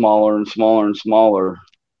smaller and smaller and smaller.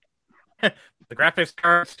 The graphics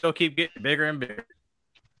cards still keep getting bigger and bigger.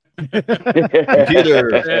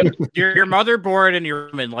 Your motherboard and your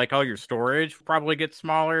room and all your storage probably gets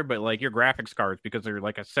smaller, but your graphics cards, because they're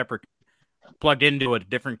a separate plugged into a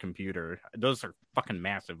different computer, those are fucking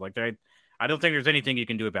massive. I don't think there's anything you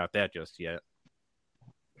can do about that just yet.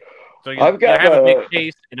 So you have a big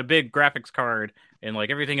case and a big graphics card, and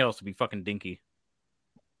everything else would be fucking dinky.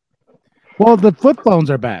 Well, the flip phones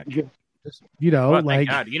are back. Thank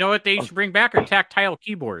God. You know what they should bring back are tactile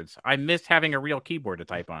keyboards. I miss having a real keyboard to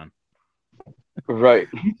type on. Right.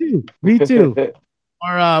 Me too. Or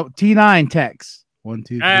T9 text. 1,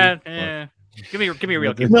 2, 3. Give me a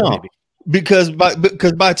real keyboard, maybe. Because by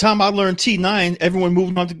the time I learned T9, everyone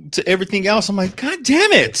moved on to everything else. I'm like, God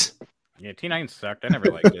damn it! Yeah, T9 sucked. I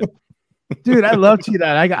never liked it. Dude, I love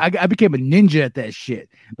T9. I became a ninja at that shit.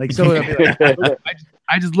 I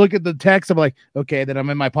just look at the text. I'm like, okay. Then I'm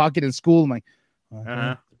in my pocket in school. I'm like,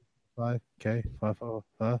 5, okay, 5,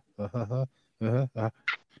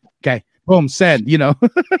 okay, boom, send. Yeah.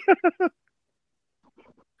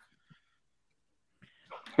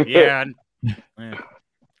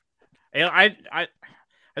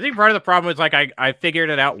 I think part of the problem is I figured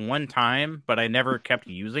it out one time, but I never kept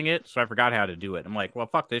using it, so I forgot how to do it. I'm like, well,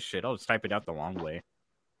 fuck this shit. I'll just type it out the long way.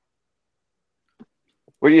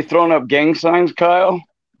 Were you throwing up gang signs, Kyle?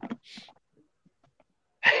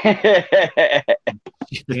 Gang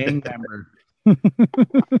member.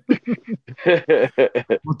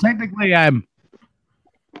 Well, technically, I'm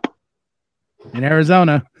in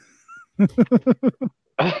Arizona.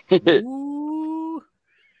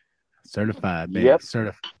 Certified, baby. Yep.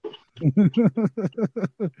 Certified.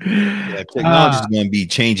 Technology is going to be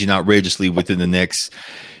changing outrageously within the next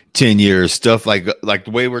 10 years. Stuff like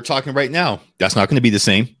the way we're talking right now, that's not going to be the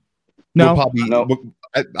same. No,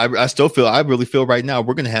 I really feel right now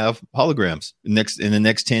we're going to have holograms in the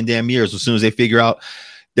next 10 damn years. As soon as they figure out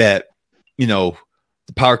that, the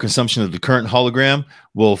power consumption of the current hologram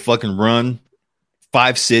will fucking run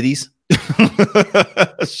 5 cities.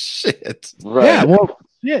 Shit. Right. Yeah, well,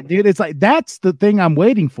 shit, dude. It's that's the thing I'm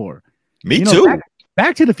waiting for. Me too.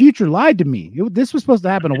 Back to the Future lied to me. This was supposed to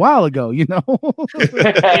happen a while ago, If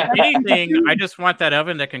anything, I just want that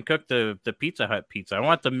oven that can cook the Pizza Hut pizza. I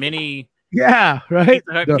want the mini right?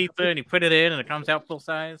 Pizza Hut pizza, and you put it in, and it comes out full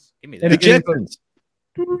size. Give me that.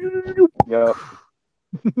 Yep.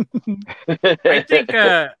 I think.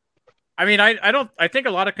 I think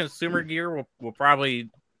a lot of consumer gear will probably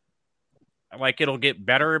it'll get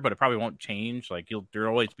better, but it probably won't change. There'll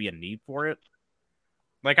always be a need for it.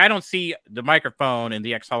 I don't see the microphone and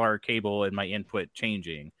the XLR cable and my input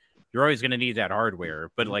changing, you're always going to need that hardware,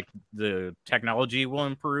 but like the technology will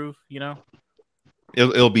improve,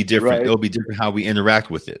 It'll be different. Right. It'll be different how we interact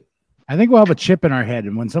with it. I think we'll have a chip in our head,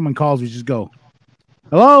 and when someone calls, we just go,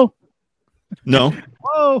 "Hello." No.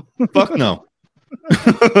 Whoa. Fuck no.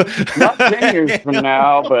 Not 10 years from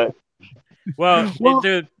now, but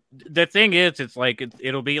the thing is, it's like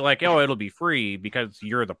it'll be like, oh, it'll be free because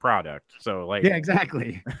you're the product. So like, yeah,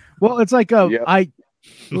 exactly. Well, it's like me and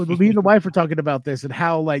the wife were talking about this and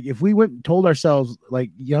how like if we went and told ourselves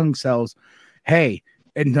like young selves, hey,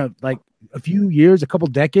 and like a few years, a couple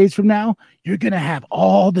decades from now, you're gonna have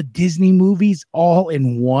all the Disney movies all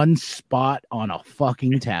in one spot on a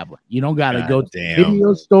fucking tablet. You don't gotta go to the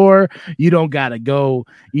video store. You don't gotta go.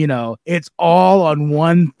 It's all on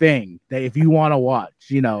one thing that if you want to watch.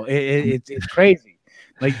 It's crazy.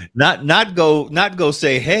 Like not go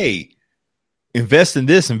say, hey, invest in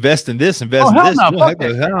this, invest in this, invest in this. No.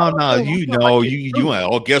 Hell no. You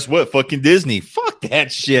want, oh, guess what? Fucking Disney. Fuck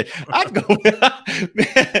that shit. I'd go.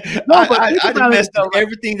 I'd invest in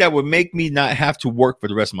everything that would make me not have to work for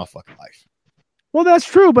the rest of my fucking life. Well, that's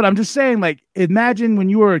true, but I'm just saying, like, imagine when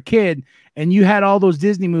you were a kid and you had all those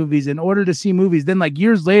Disney movies in order to see movies. Then, like,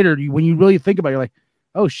 years later, when you really think about it, you're like,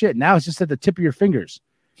 oh shit, now it's just at the tip of your fingers.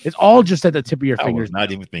 It's all just at the tip of your fingers. I was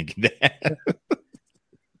not even thinking that.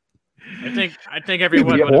 I think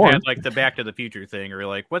everyone would have had like the Back to the Future thing, or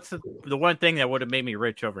like, what's the one thing that would have made me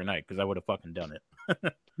rich overnight? Because I would have fucking done it.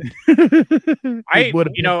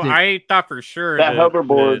 I thought for sure that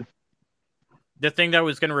hoverboard. The thing that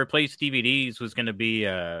was going to replace DVDs was going to be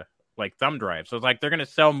like thumb drives. So it's like they're going to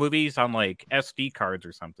sell movies on like SD cards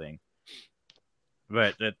or something.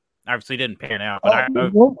 But that obviously didn't pan out. But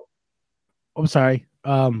I'm sorry.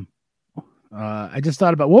 I just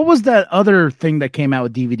thought about what was that other thing that came out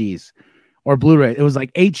with DVDs or Blu-ray? It was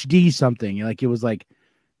like HD something. Like it was like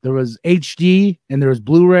there was HD and there was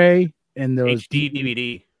Blu-ray and there was HD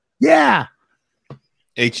DVD. Yeah.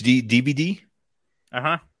 HD DVD?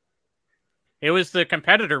 Uh-huh. It was the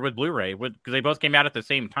competitor with Blu-ray because they both came out at the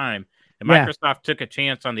same time. And Microsoft took a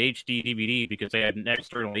chance on the HD DVD because they had an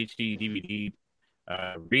external HD DVD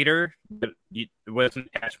reader. But it was an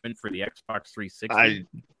attachment for the Xbox 360.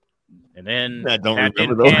 And then that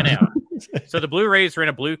didn't pan out. So the Blu-rays were in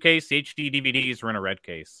a blue case, the HD DVDs were in a red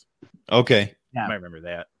case. Okay. Yeah. I might remember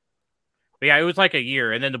that. But yeah, it was like a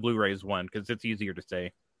year, and then the Blu-rays won because it's easier to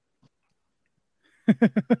say.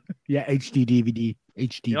 Yeah, HD DVD.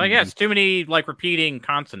 HD. You're like, yeah, it's too many like repeating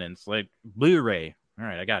consonants, like Blu-ray. All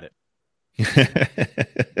right, I got it.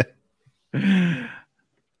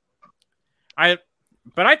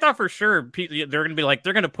 But I thought for sure they're going to be like,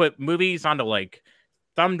 they're going to put movies onto like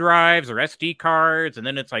thumb drives or SD cards, and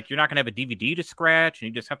then it's like you're not going to have a DVD to scratch, and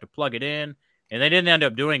you just have to plug it in. And they didn't end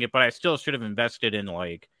up doing it, but I still should have invested in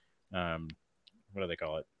like, what do they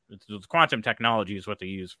call it? It's quantum technology is what they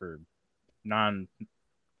use for non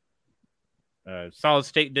solid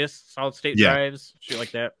state discs, solid state drives, shit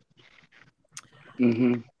like that.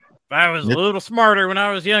 Mm-hmm. If I was a little smarter when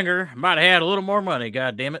I was younger, I might have had a little more money.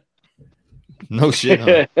 God damn it! No shit.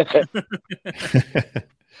 Huh?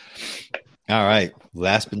 All right.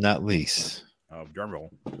 Last but not least. Drum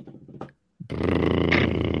roll.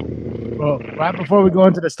 Well, right before we go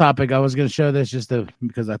into this topic, I was going to show this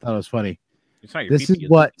because I thought it was funny. This is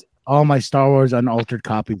what all my Star Wars unaltered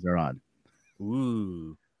copies are on.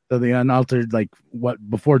 Ooh. So the unaltered, like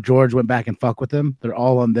before George went back and fuck with them, they're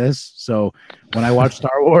all on this. So when I watch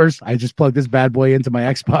Star Wars, I just plug this bad boy into my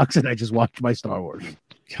Xbox and I just watch my Star Wars.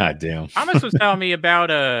 God damn. Thomas was telling me about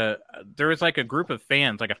there was like a group of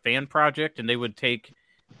fans, like a fan project, and they would take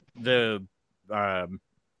the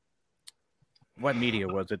what media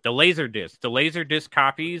was it? The Laserdisc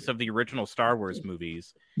copies of the original Star Wars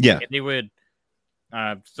movies. Yeah. And they would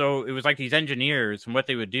so it was like these engineers, and what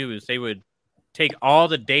they would do is they would take all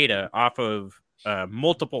the data off of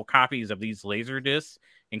multiple copies of these Laserdiscs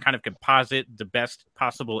and kind of composite the best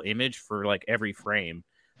possible image for like every frame.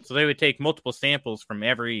 So they would take multiple samples from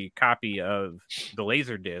every copy of the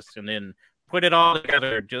Laserdisc and then put it all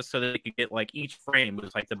together just so that they could get like each frame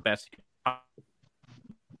was like the best.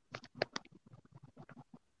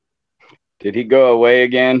 Did he go away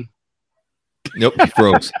again? Nope, he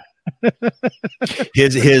froze.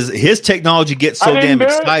 His technology gets so damn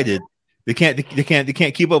excited they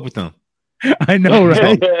can't keep up with them. I know,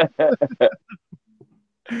 right?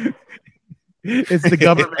 It's the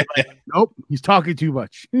government. Like, nope, he's talking too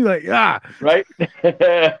much. He's like, right.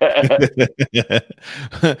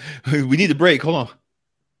 We need a break. Hold on.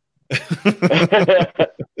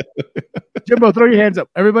 Jimbo, throw your hands up.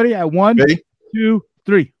 Everybody at 1, Ready? 2,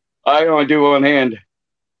 3. I only do one hand.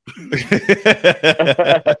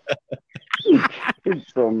 He's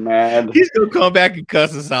so mad. He's gonna come back and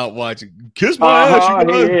cuss us out watching. Kiss my ass.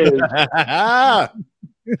 He is.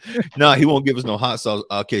 No, he won't give us no hot sauce.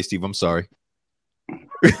 Okay, Steve, I'm sorry.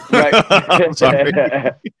 Right. I'm sorry.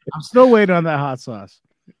 I'm still waiting on that hot sauce.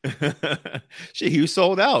 Shit, he was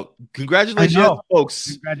sold out. Congratulations,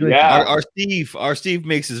 folks. Congratulations. Yeah. Our Steve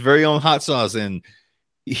makes his very own hot sauce, and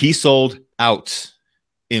he sold out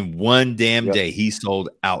in one damn day. He sold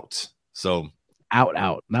out. So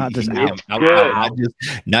out, not just out.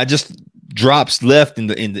 Not just drops left in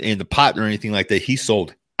the pot or anything like that. He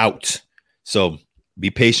sold out. So be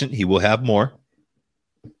patient. He will have more.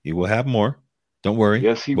 Don't worry.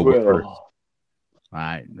 Yes, he will. All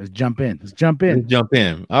right, let's jump in.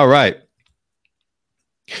 All right.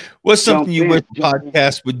 What's something you wish the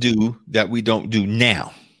podcast would do that we don't do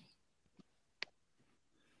now?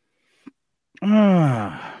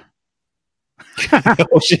 Oh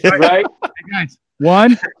shit. Right? Hey guys,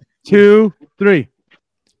 1, 2, 3.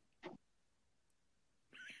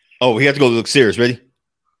 Oh, we have to go look serious. Ready?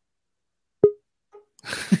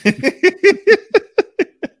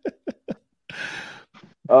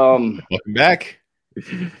 Welcome back.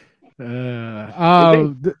 Let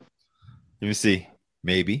me see.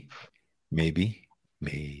 Maybe.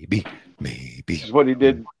 This is what he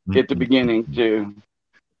did at the beginning too.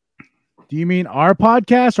 Do you mean our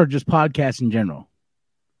podcast or just podcasts in general?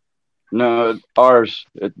 No, ours.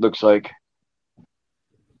 It looks like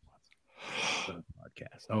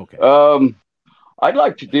podcast. Okay. I'd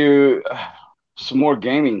like to do some more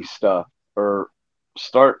gaming stuff, or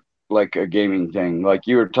start like a gaming thing. Like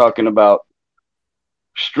you were talking about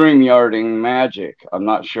StreamYarding Magic. I'm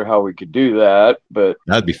not sure how we could do that, but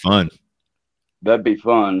that'd be fun. Well,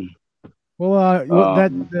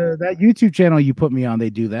 that YouTube channel you put me on, they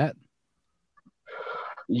do that.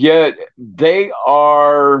 Yeah, they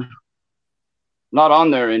are not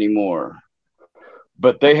on there anymore.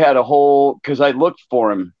 But they had a whole, because I looked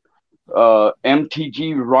for him,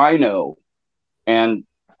 MTG Rhino, and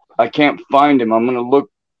I can't find him. I'm going to look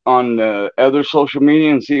on the other social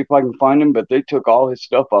media and see if I can find him, but they took all his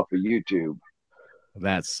stuff off of YouTube.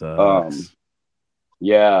 That's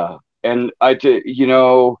yeah. And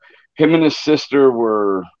him and his sister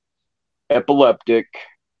were epileptic,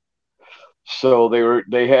 so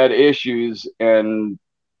they had issues, and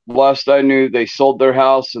last I knew, they sold their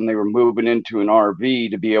house and they were moving into an RV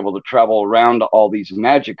to be able to travel around to all these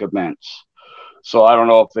magic events. So I don't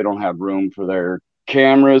know if they don't have room for their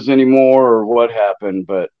cameras anymore or what happened,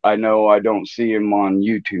 but I know I don't see him on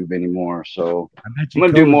YouTube anymore. So I'm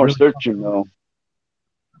going to do more searching though.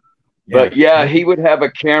 But yeah, he would have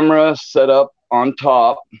a camera set up on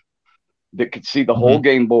top that could see the whole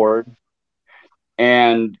game board.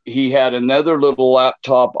 And he had another little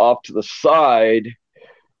laptop off to the side.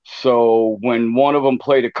 So when one of them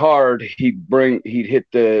played a card, he'd pick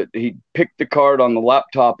the card on the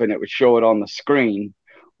laptop and it would show it on the screen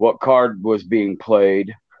what card was being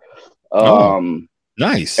played.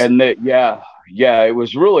 Nice. And it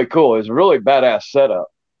was really cool. It was a really badass setup.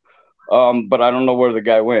 But I don't know where the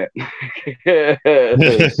guy went.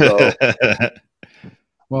 So,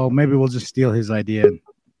 well, maybe we'll just steal his idea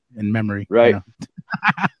in memory. Right.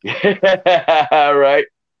 Right.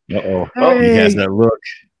 Uh-oh. Oh, he has that look.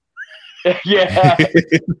 Yeah.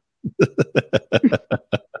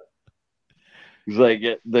 He's like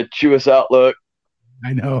the chew us out look.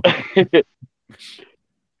 I know.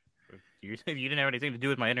 You didn't have anything to do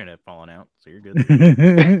with my internet falling out, so you're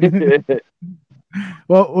good.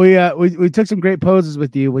 Well, we took some great poses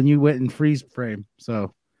with you when you went in freeze frame.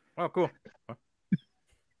 So. Oh, cool.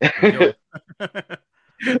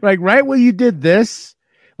 Like right when you did this,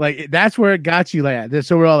 like that's where it got you like this.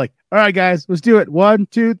 So we're all like, all right, guys, let's do it. 1,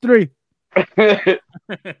 2, 3. Well,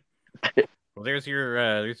 there's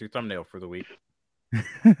your thumbnail for the week.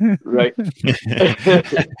 Right.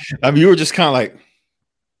 I mean, you were just kind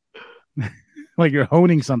of like you're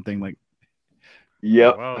honing something. Like,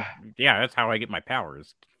 yep. Well, yeah, that's how I get my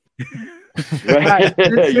powers. Right.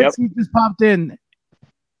 Since he just popped in,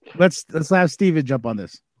 let's have Steven jump on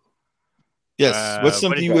this. Yes. What's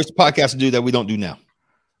something you wish the podcast to do that we don't do now?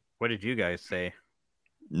 What did you guys say?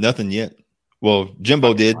 Nothing yet. Well,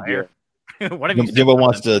 Jimbo did. What have you Jimbo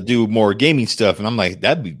wants to do more gaming stuff, and I'm like,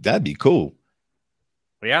 that'd be cool.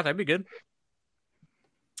 Well, yeah, that'd be good.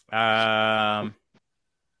 I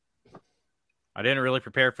didn't really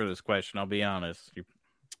prepare for this question. I'll be honest.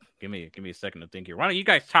 Give me a second to think here. Why don't you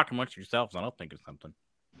guys talk amongst yourselves, and I'll think of something.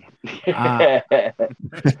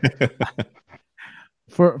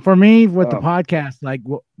 For me, with the podcast, like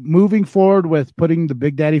moving forward with putting the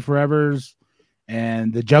Big Daddy Forevers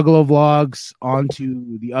and the Juggalo vlogs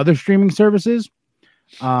onto the other streaming services,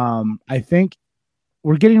 I think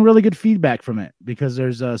we're getting really good feedback from it because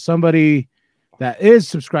there's somebody that is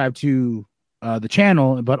subscribed to the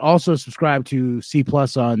channel, but also subscribed to C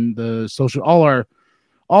Plus on the social, all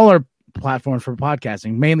our platforms for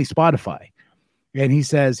podcasting, mainly Spotify. And he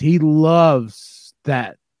says he loves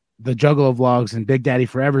that the Juggalo vlogs and Big Daddy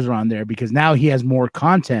Forever's are on there because now he has more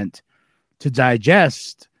content to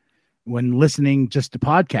digest when listening just to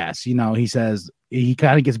podcasts. You know, he says he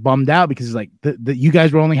kind of gets bummed out because he's like, you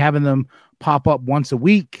guys were only having them pop up once a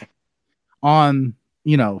week on,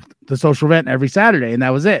 you know, the social event every Saturday, and that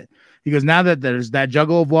was it. He goes, now that there's that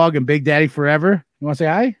Juggalo vlog and Big Daddy Forever, you want to say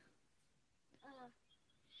hi?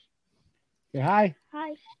 Say hi.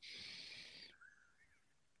 Hi.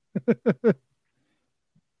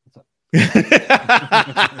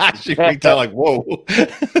 She freaked out like, whoa.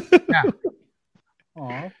 Yeah.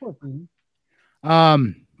 Aw, poor thing. Hi,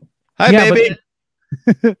 yeah, baby.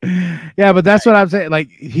 Yeah, but that's what I'm saying. Like,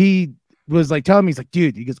 he was like telling me, he's like,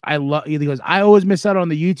 dude, he goes, I always miss out on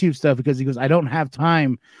the YouTube stuff because he goes, I don't have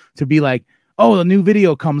time to be like, oh, the new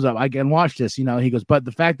video comes up, I can watch this, you know. He goes, but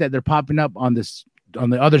the fact that they're popping up on the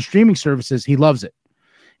other streaming services, he loves it.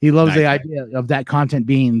 He loves the idea of that content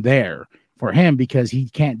being there for him because he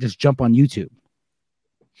can't just jump on YouTube.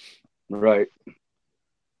 Right.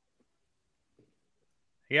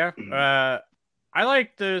 Yeah. I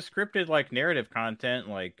like the scripted, like, narrative content.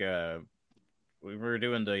 Like, we were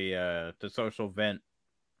doing the social vent,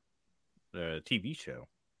 the TV show.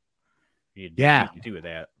 You do with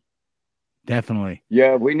that. Definitely.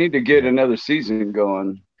 Yeah, we need to get another season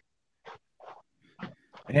going.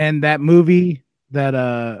 And that movie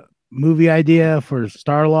idea for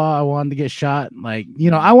Starlaw, I wanted to get shot. Like, you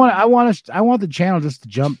know, I want the channel just to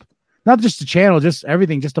jump, not just the channel, just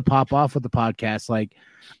everything just to pop off with the podcast. Like,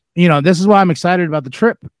 you know, this is why I'm excited about the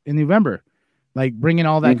trip in November, like bringing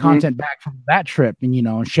all that content back from that trip and, you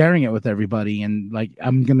know, and sharing it with everybody. And like,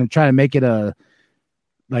 I'm going to try to make it a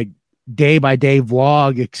like day by day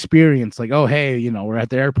vlog experience. Like, oh, hey, you know, we're at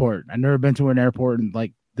the airport. I've never been to an airport in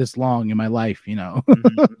like this long in my life, you know.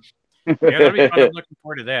 Yeah, that'd be fun. I'm looking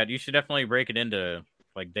forward to that. You should definitely break it into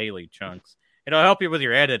like daily chunks. It'll help you with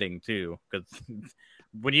your editing too, because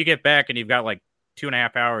when you get back and you've got like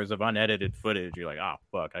 2.5 hours of unedited footage, you're like, oh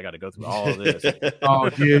fuck, I got to go through all of this. Oh,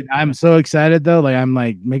 dude, I'm so excited though. Like, I'm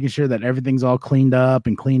like making sure that everything's all cleaned up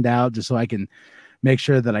and cleaned out, just so I can make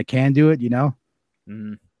sure that I can do it. You know.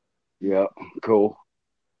 Mm-hmm. Yeah, cool.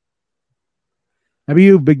 How about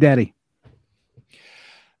you, Big Daddy?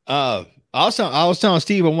 I was telling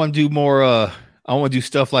Steve I want to do more. I want to do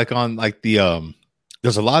stuff like on like the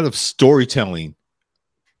there's a lot of storytelling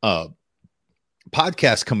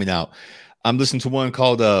podcasts coming out. I'm listening to one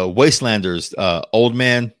called Wastelanders, Old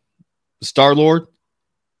Man Star-Lord.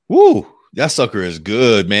 Woo, that sucker is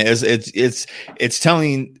good, man. It's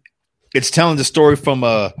telling the story from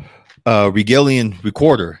a Regalian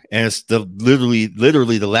recorder, and it's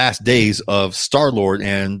literally the last days of Star-Lord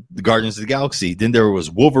and the Guardians of the Galaxy. Then there was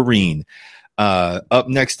Wolverine. Up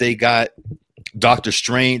next, they got Doctor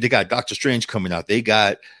Strange. They got Doctor Strange coming out. They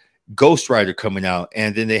got Ghost Rider coming out,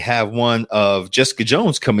 and then they have one of Jessica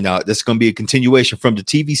Jones coming out. That's going to be a continuation from the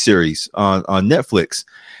TV series on Netflix.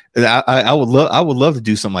 And I would love to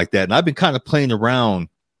do something like that. And I've been kind of playing around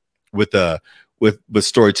with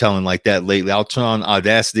storytelling like that lately. I'll turn on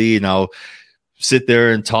Audacity and I'll sit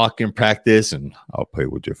there and talk and practice, and I'll play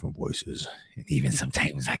with different voices. And even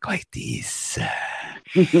sometimes I go like this.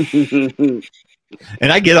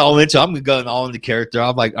 And I get all into. I'm going all into character.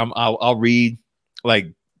 I'll read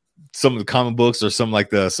like some of the comic books or some of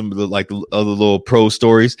the other little prose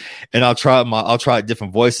stories, and I'll try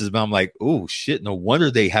different voices. But I'm like, oh shit! No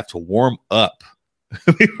wonder they have to warm up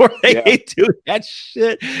before they do that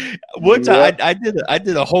shit. One time I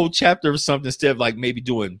did a whole chapter of something instead of like maybe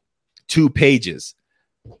doing 2 pages.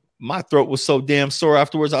 My throat was so damn sore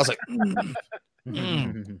afterwards. I was like,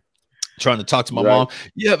 trying to talk to my mom.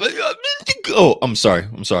 Yeah, but I'm sorry,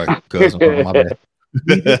 cuz my bad.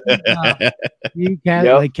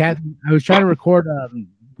 Kathy, I was trying to record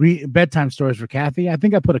bedtime stories for Kathy. I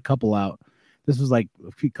think I put a couple out. This was like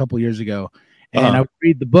a couple years ago, and I would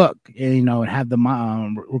read the book and, you know, and have the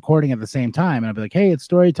recording at the same time, and I'd be like, hey, it's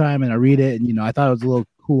story time, and I read it, and, you know, I thought it was a little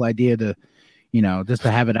cool idea to, you know, just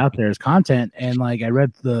to have it out there as content. And like, I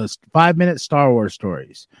read the 5-minute Star Wars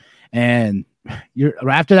stories, and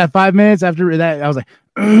after that 5 minutes, after that, I was like,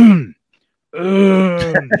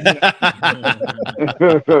 Right.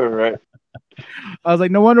 I was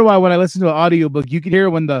like, no wonder why when I listen to an audiobook, you can hear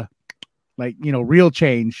when the, like, you know, real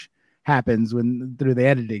change happens through the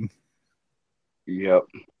editing. Yep.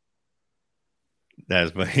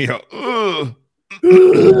 That's, you know,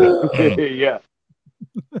 yeah.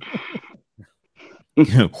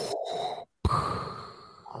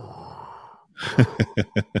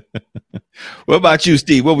 What about you,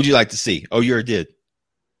 Steve? What would you like to see? Oh, you already did.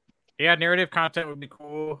 Yeah, narrative content would be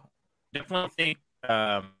cool. Definitely think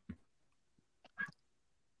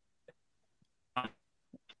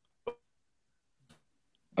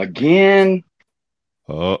again.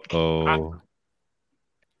 Uh-oh.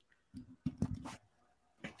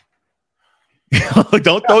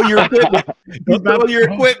 Don't throw your equipment. Don't throw your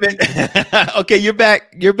equipment. Okay, you're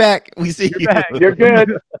back. You're back. We see you. Back. You're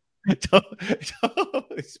good.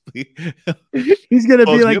 He's gonna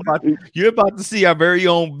be like, you're about to see our very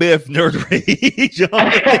own Biff Nerd Rage.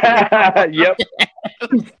 Yep.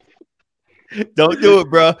 Don't do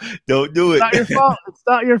it, bro. Don't do it. It's not your fault. It's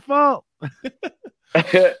not your fault.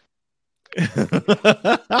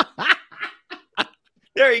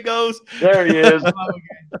 There he goes. There he is.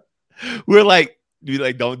 We're like,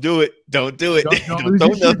 don't do it. Don't do it. Don't throw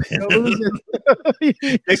nothing.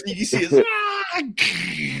 Next thing you see is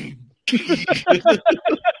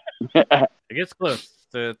it gets close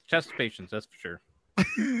to chest patients, that's for sure.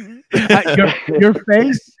 Your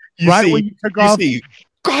face, you right see, when you took off. See,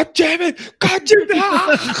 God damn it! God damn it!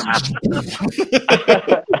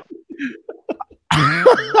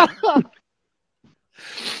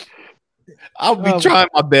 I'll be trying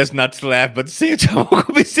my best not to laugh, but at the same time, I'm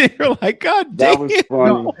gonna be sitting here like, God damn. That was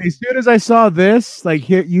funny. No, as soon as I saw this, like,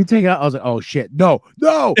 here, you take out, I was like, oh shit, no.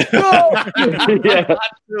 Yeah.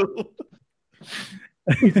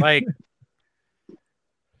 Like,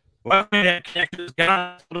 well, that connector's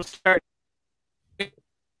gone. It'll start.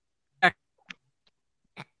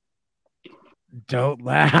 Don't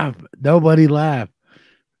laugh. Nobody laugh.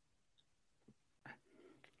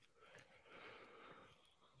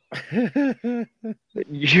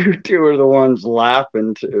 You two are the ones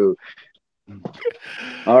laughing too.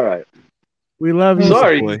 All right. We love you.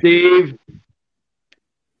 Sorry, Steve.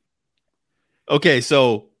 Okay,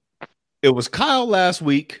 so it was Kyle last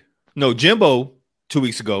week. No, Jimbo 2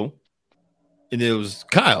 weeks ago. And it was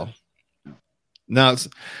Kyle. Now it's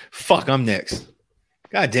I'm next.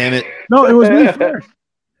 God damn it. No, it was me first.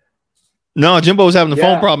 No, Jimbo was having the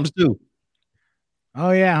phone problems too.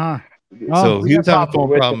 Oh yeah, huh? So he was having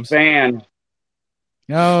phone problems. Fan.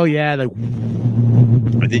 Oh yeah, like.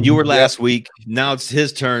 And then you were last week. Now it's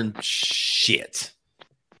his turn. Shit.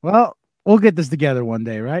 Well, we'll get this together one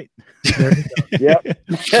day, right? Yep.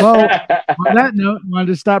 Well, on that note, wanted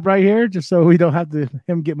to stop right here just so we don't have to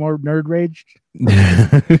him get more nerd rage.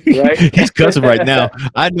 Right? He's cussing right now.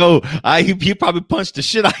 I know. He probably punched the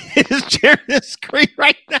shit out of his chair and screen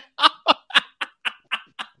right now.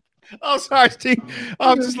 Oh, sorry, Steve.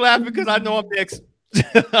 I'm just laughing because I know I'm next.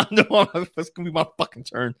 I know it's gonna be my fucking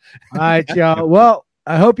turn. All right, y'all. Well,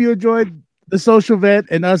 I hope you enjoyed the social vent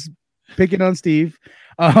and us picking on Steve.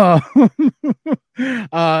 It's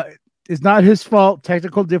not his fault.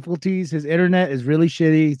 Technical difficulties. His internet is really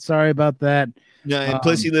shitty. Sorry about that. Yeah, and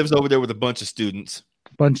plus he lives over there with a bunch of students.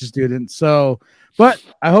 So, but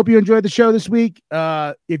I hope you enjoyed the show this week.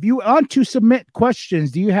 If you want to submit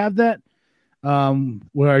questions, do you have that?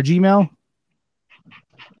 With our Gmail?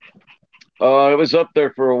 It was up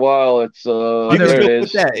there for a while. It's you there can it still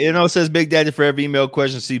is. Put that. You know, it says Big Daddy for every email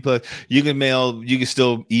question. C plus. You can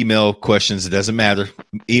still email questions. It doesn't matter.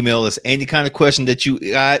 Email us any kind of question that you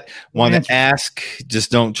want to ask.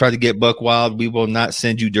 Just don't try to get buck wild. We will not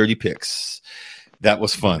send you dirty pics. That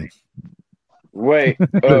was fun. Wait,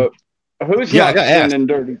 who's not sending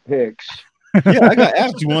dirty pics? Yeah, I got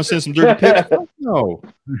asked. You want to send some dirty pics? No.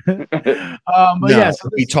 But yeah, so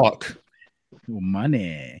we talk.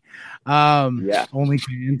 Money. Yeah.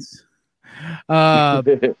 OnlyFans.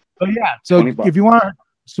 But yeah, so if you want to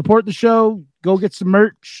support the show, go get some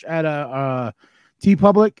merch at T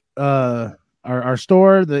Public, our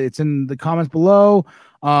store. It's in the comments below.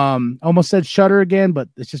 Almost said Shutter again, but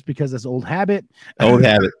it's just because that's old habit. Old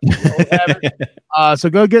habit. So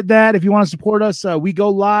go get that if you want to support us. We go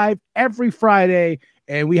live every Friday,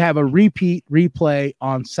 and we have a replay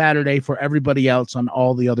on Saturday for everybody else on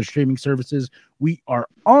all the other streaming services. We are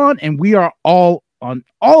on, and we are all on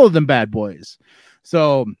all of them bad boys.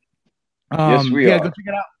 So yes, we are. Go check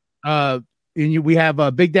it out. We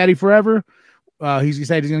have Big Daddy Forever. He's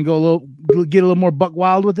decided he's gonna get a little more buck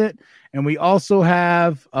wild with it. And we also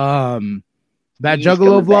have that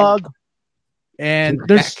Juggalo vlog. And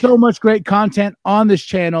there's so much great content on this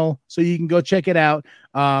channel, so you can go check it out.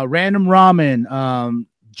 Random Ramen,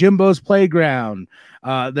 Jimbo's Playground.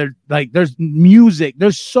 There's music.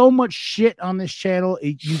 There's so much shit on this channel.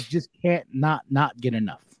 You just can't not get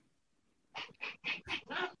enough.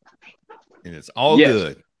 And it's all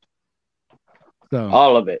good. So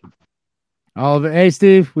all of it. All of it. Hey,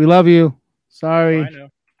 Steve, we love you. Sorry. I know.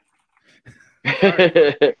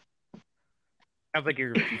 Sorry. Sounds like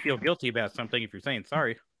you feel guilty about something if you're saying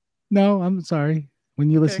sorry. No, I'm sorry. When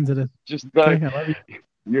you listen to this, just okay, I love you.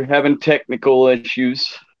 You're having technical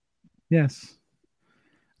issues. Yes.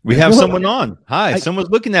 We have someone on. Hi, someone's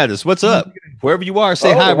looking at us. What's up? Wherever you are,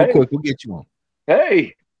 say hi real quick. We'll get you on.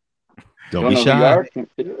 Hey. Don't be shy.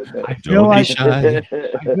 I feel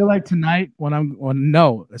like tonight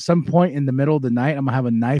at some point in the middle of the night, I'm gonna have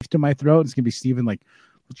a knife to my throat. It's gonna be Steven like,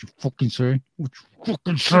 what you fucking say? What you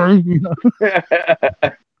fucking say? You know?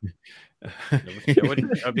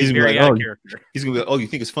 He's very out of character. He's gonna be like, oh, you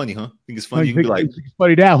think it's funny, huh? Think it's funny? You can be like, it's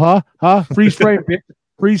funny now, huh? Huh? Freeze frame, bitch.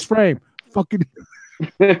 Freeze frame. Fucking.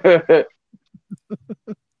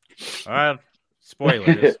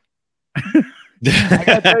 Spoilers.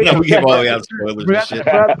 No, we give all the way out spoilers and shit.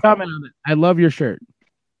 Comment on it. I love your shirt.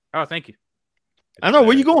 Oh, thank you. I know.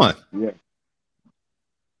 Where you going? Yeah.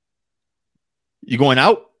 You going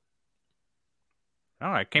out?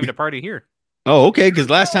 Oh, I came to party here. Oh, okay. Because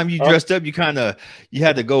last time you dressed up, you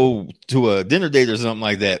had to go to a dinner date or something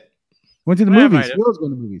like that. Went to the movies. Who was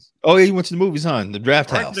going to movies? Oh, yeah, you went to the movies, huh? The draft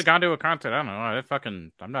house. I should have gone to a concert. I don't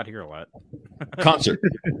know. I'm not here a lot. Concert.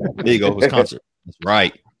 There you go. It was concert. That's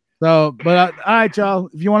right. So, but all right, y'all.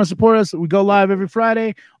 If you want to support us, we go live every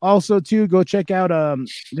Friday. Also, too, go check out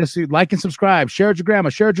just like and subscribe. Share it with your grandma.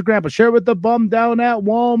 Share it with your grandpa. Share it with the bum down at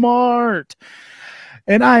Walmart.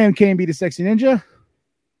 And I am KMB the Sexy Ninja.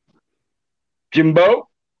 Jimbo.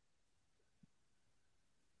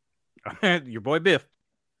 Your boy Biff.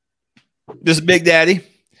 This is Big Daddy.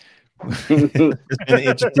 It's been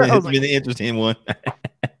an interesting one.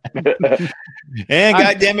 And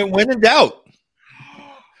goddamn it, when in doubt.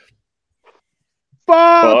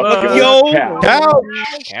 Fuck yo,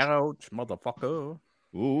 couch, motherfucker.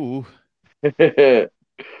 Ooh.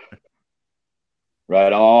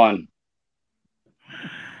 Right on.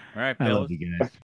 All right, I fellas. love you guys.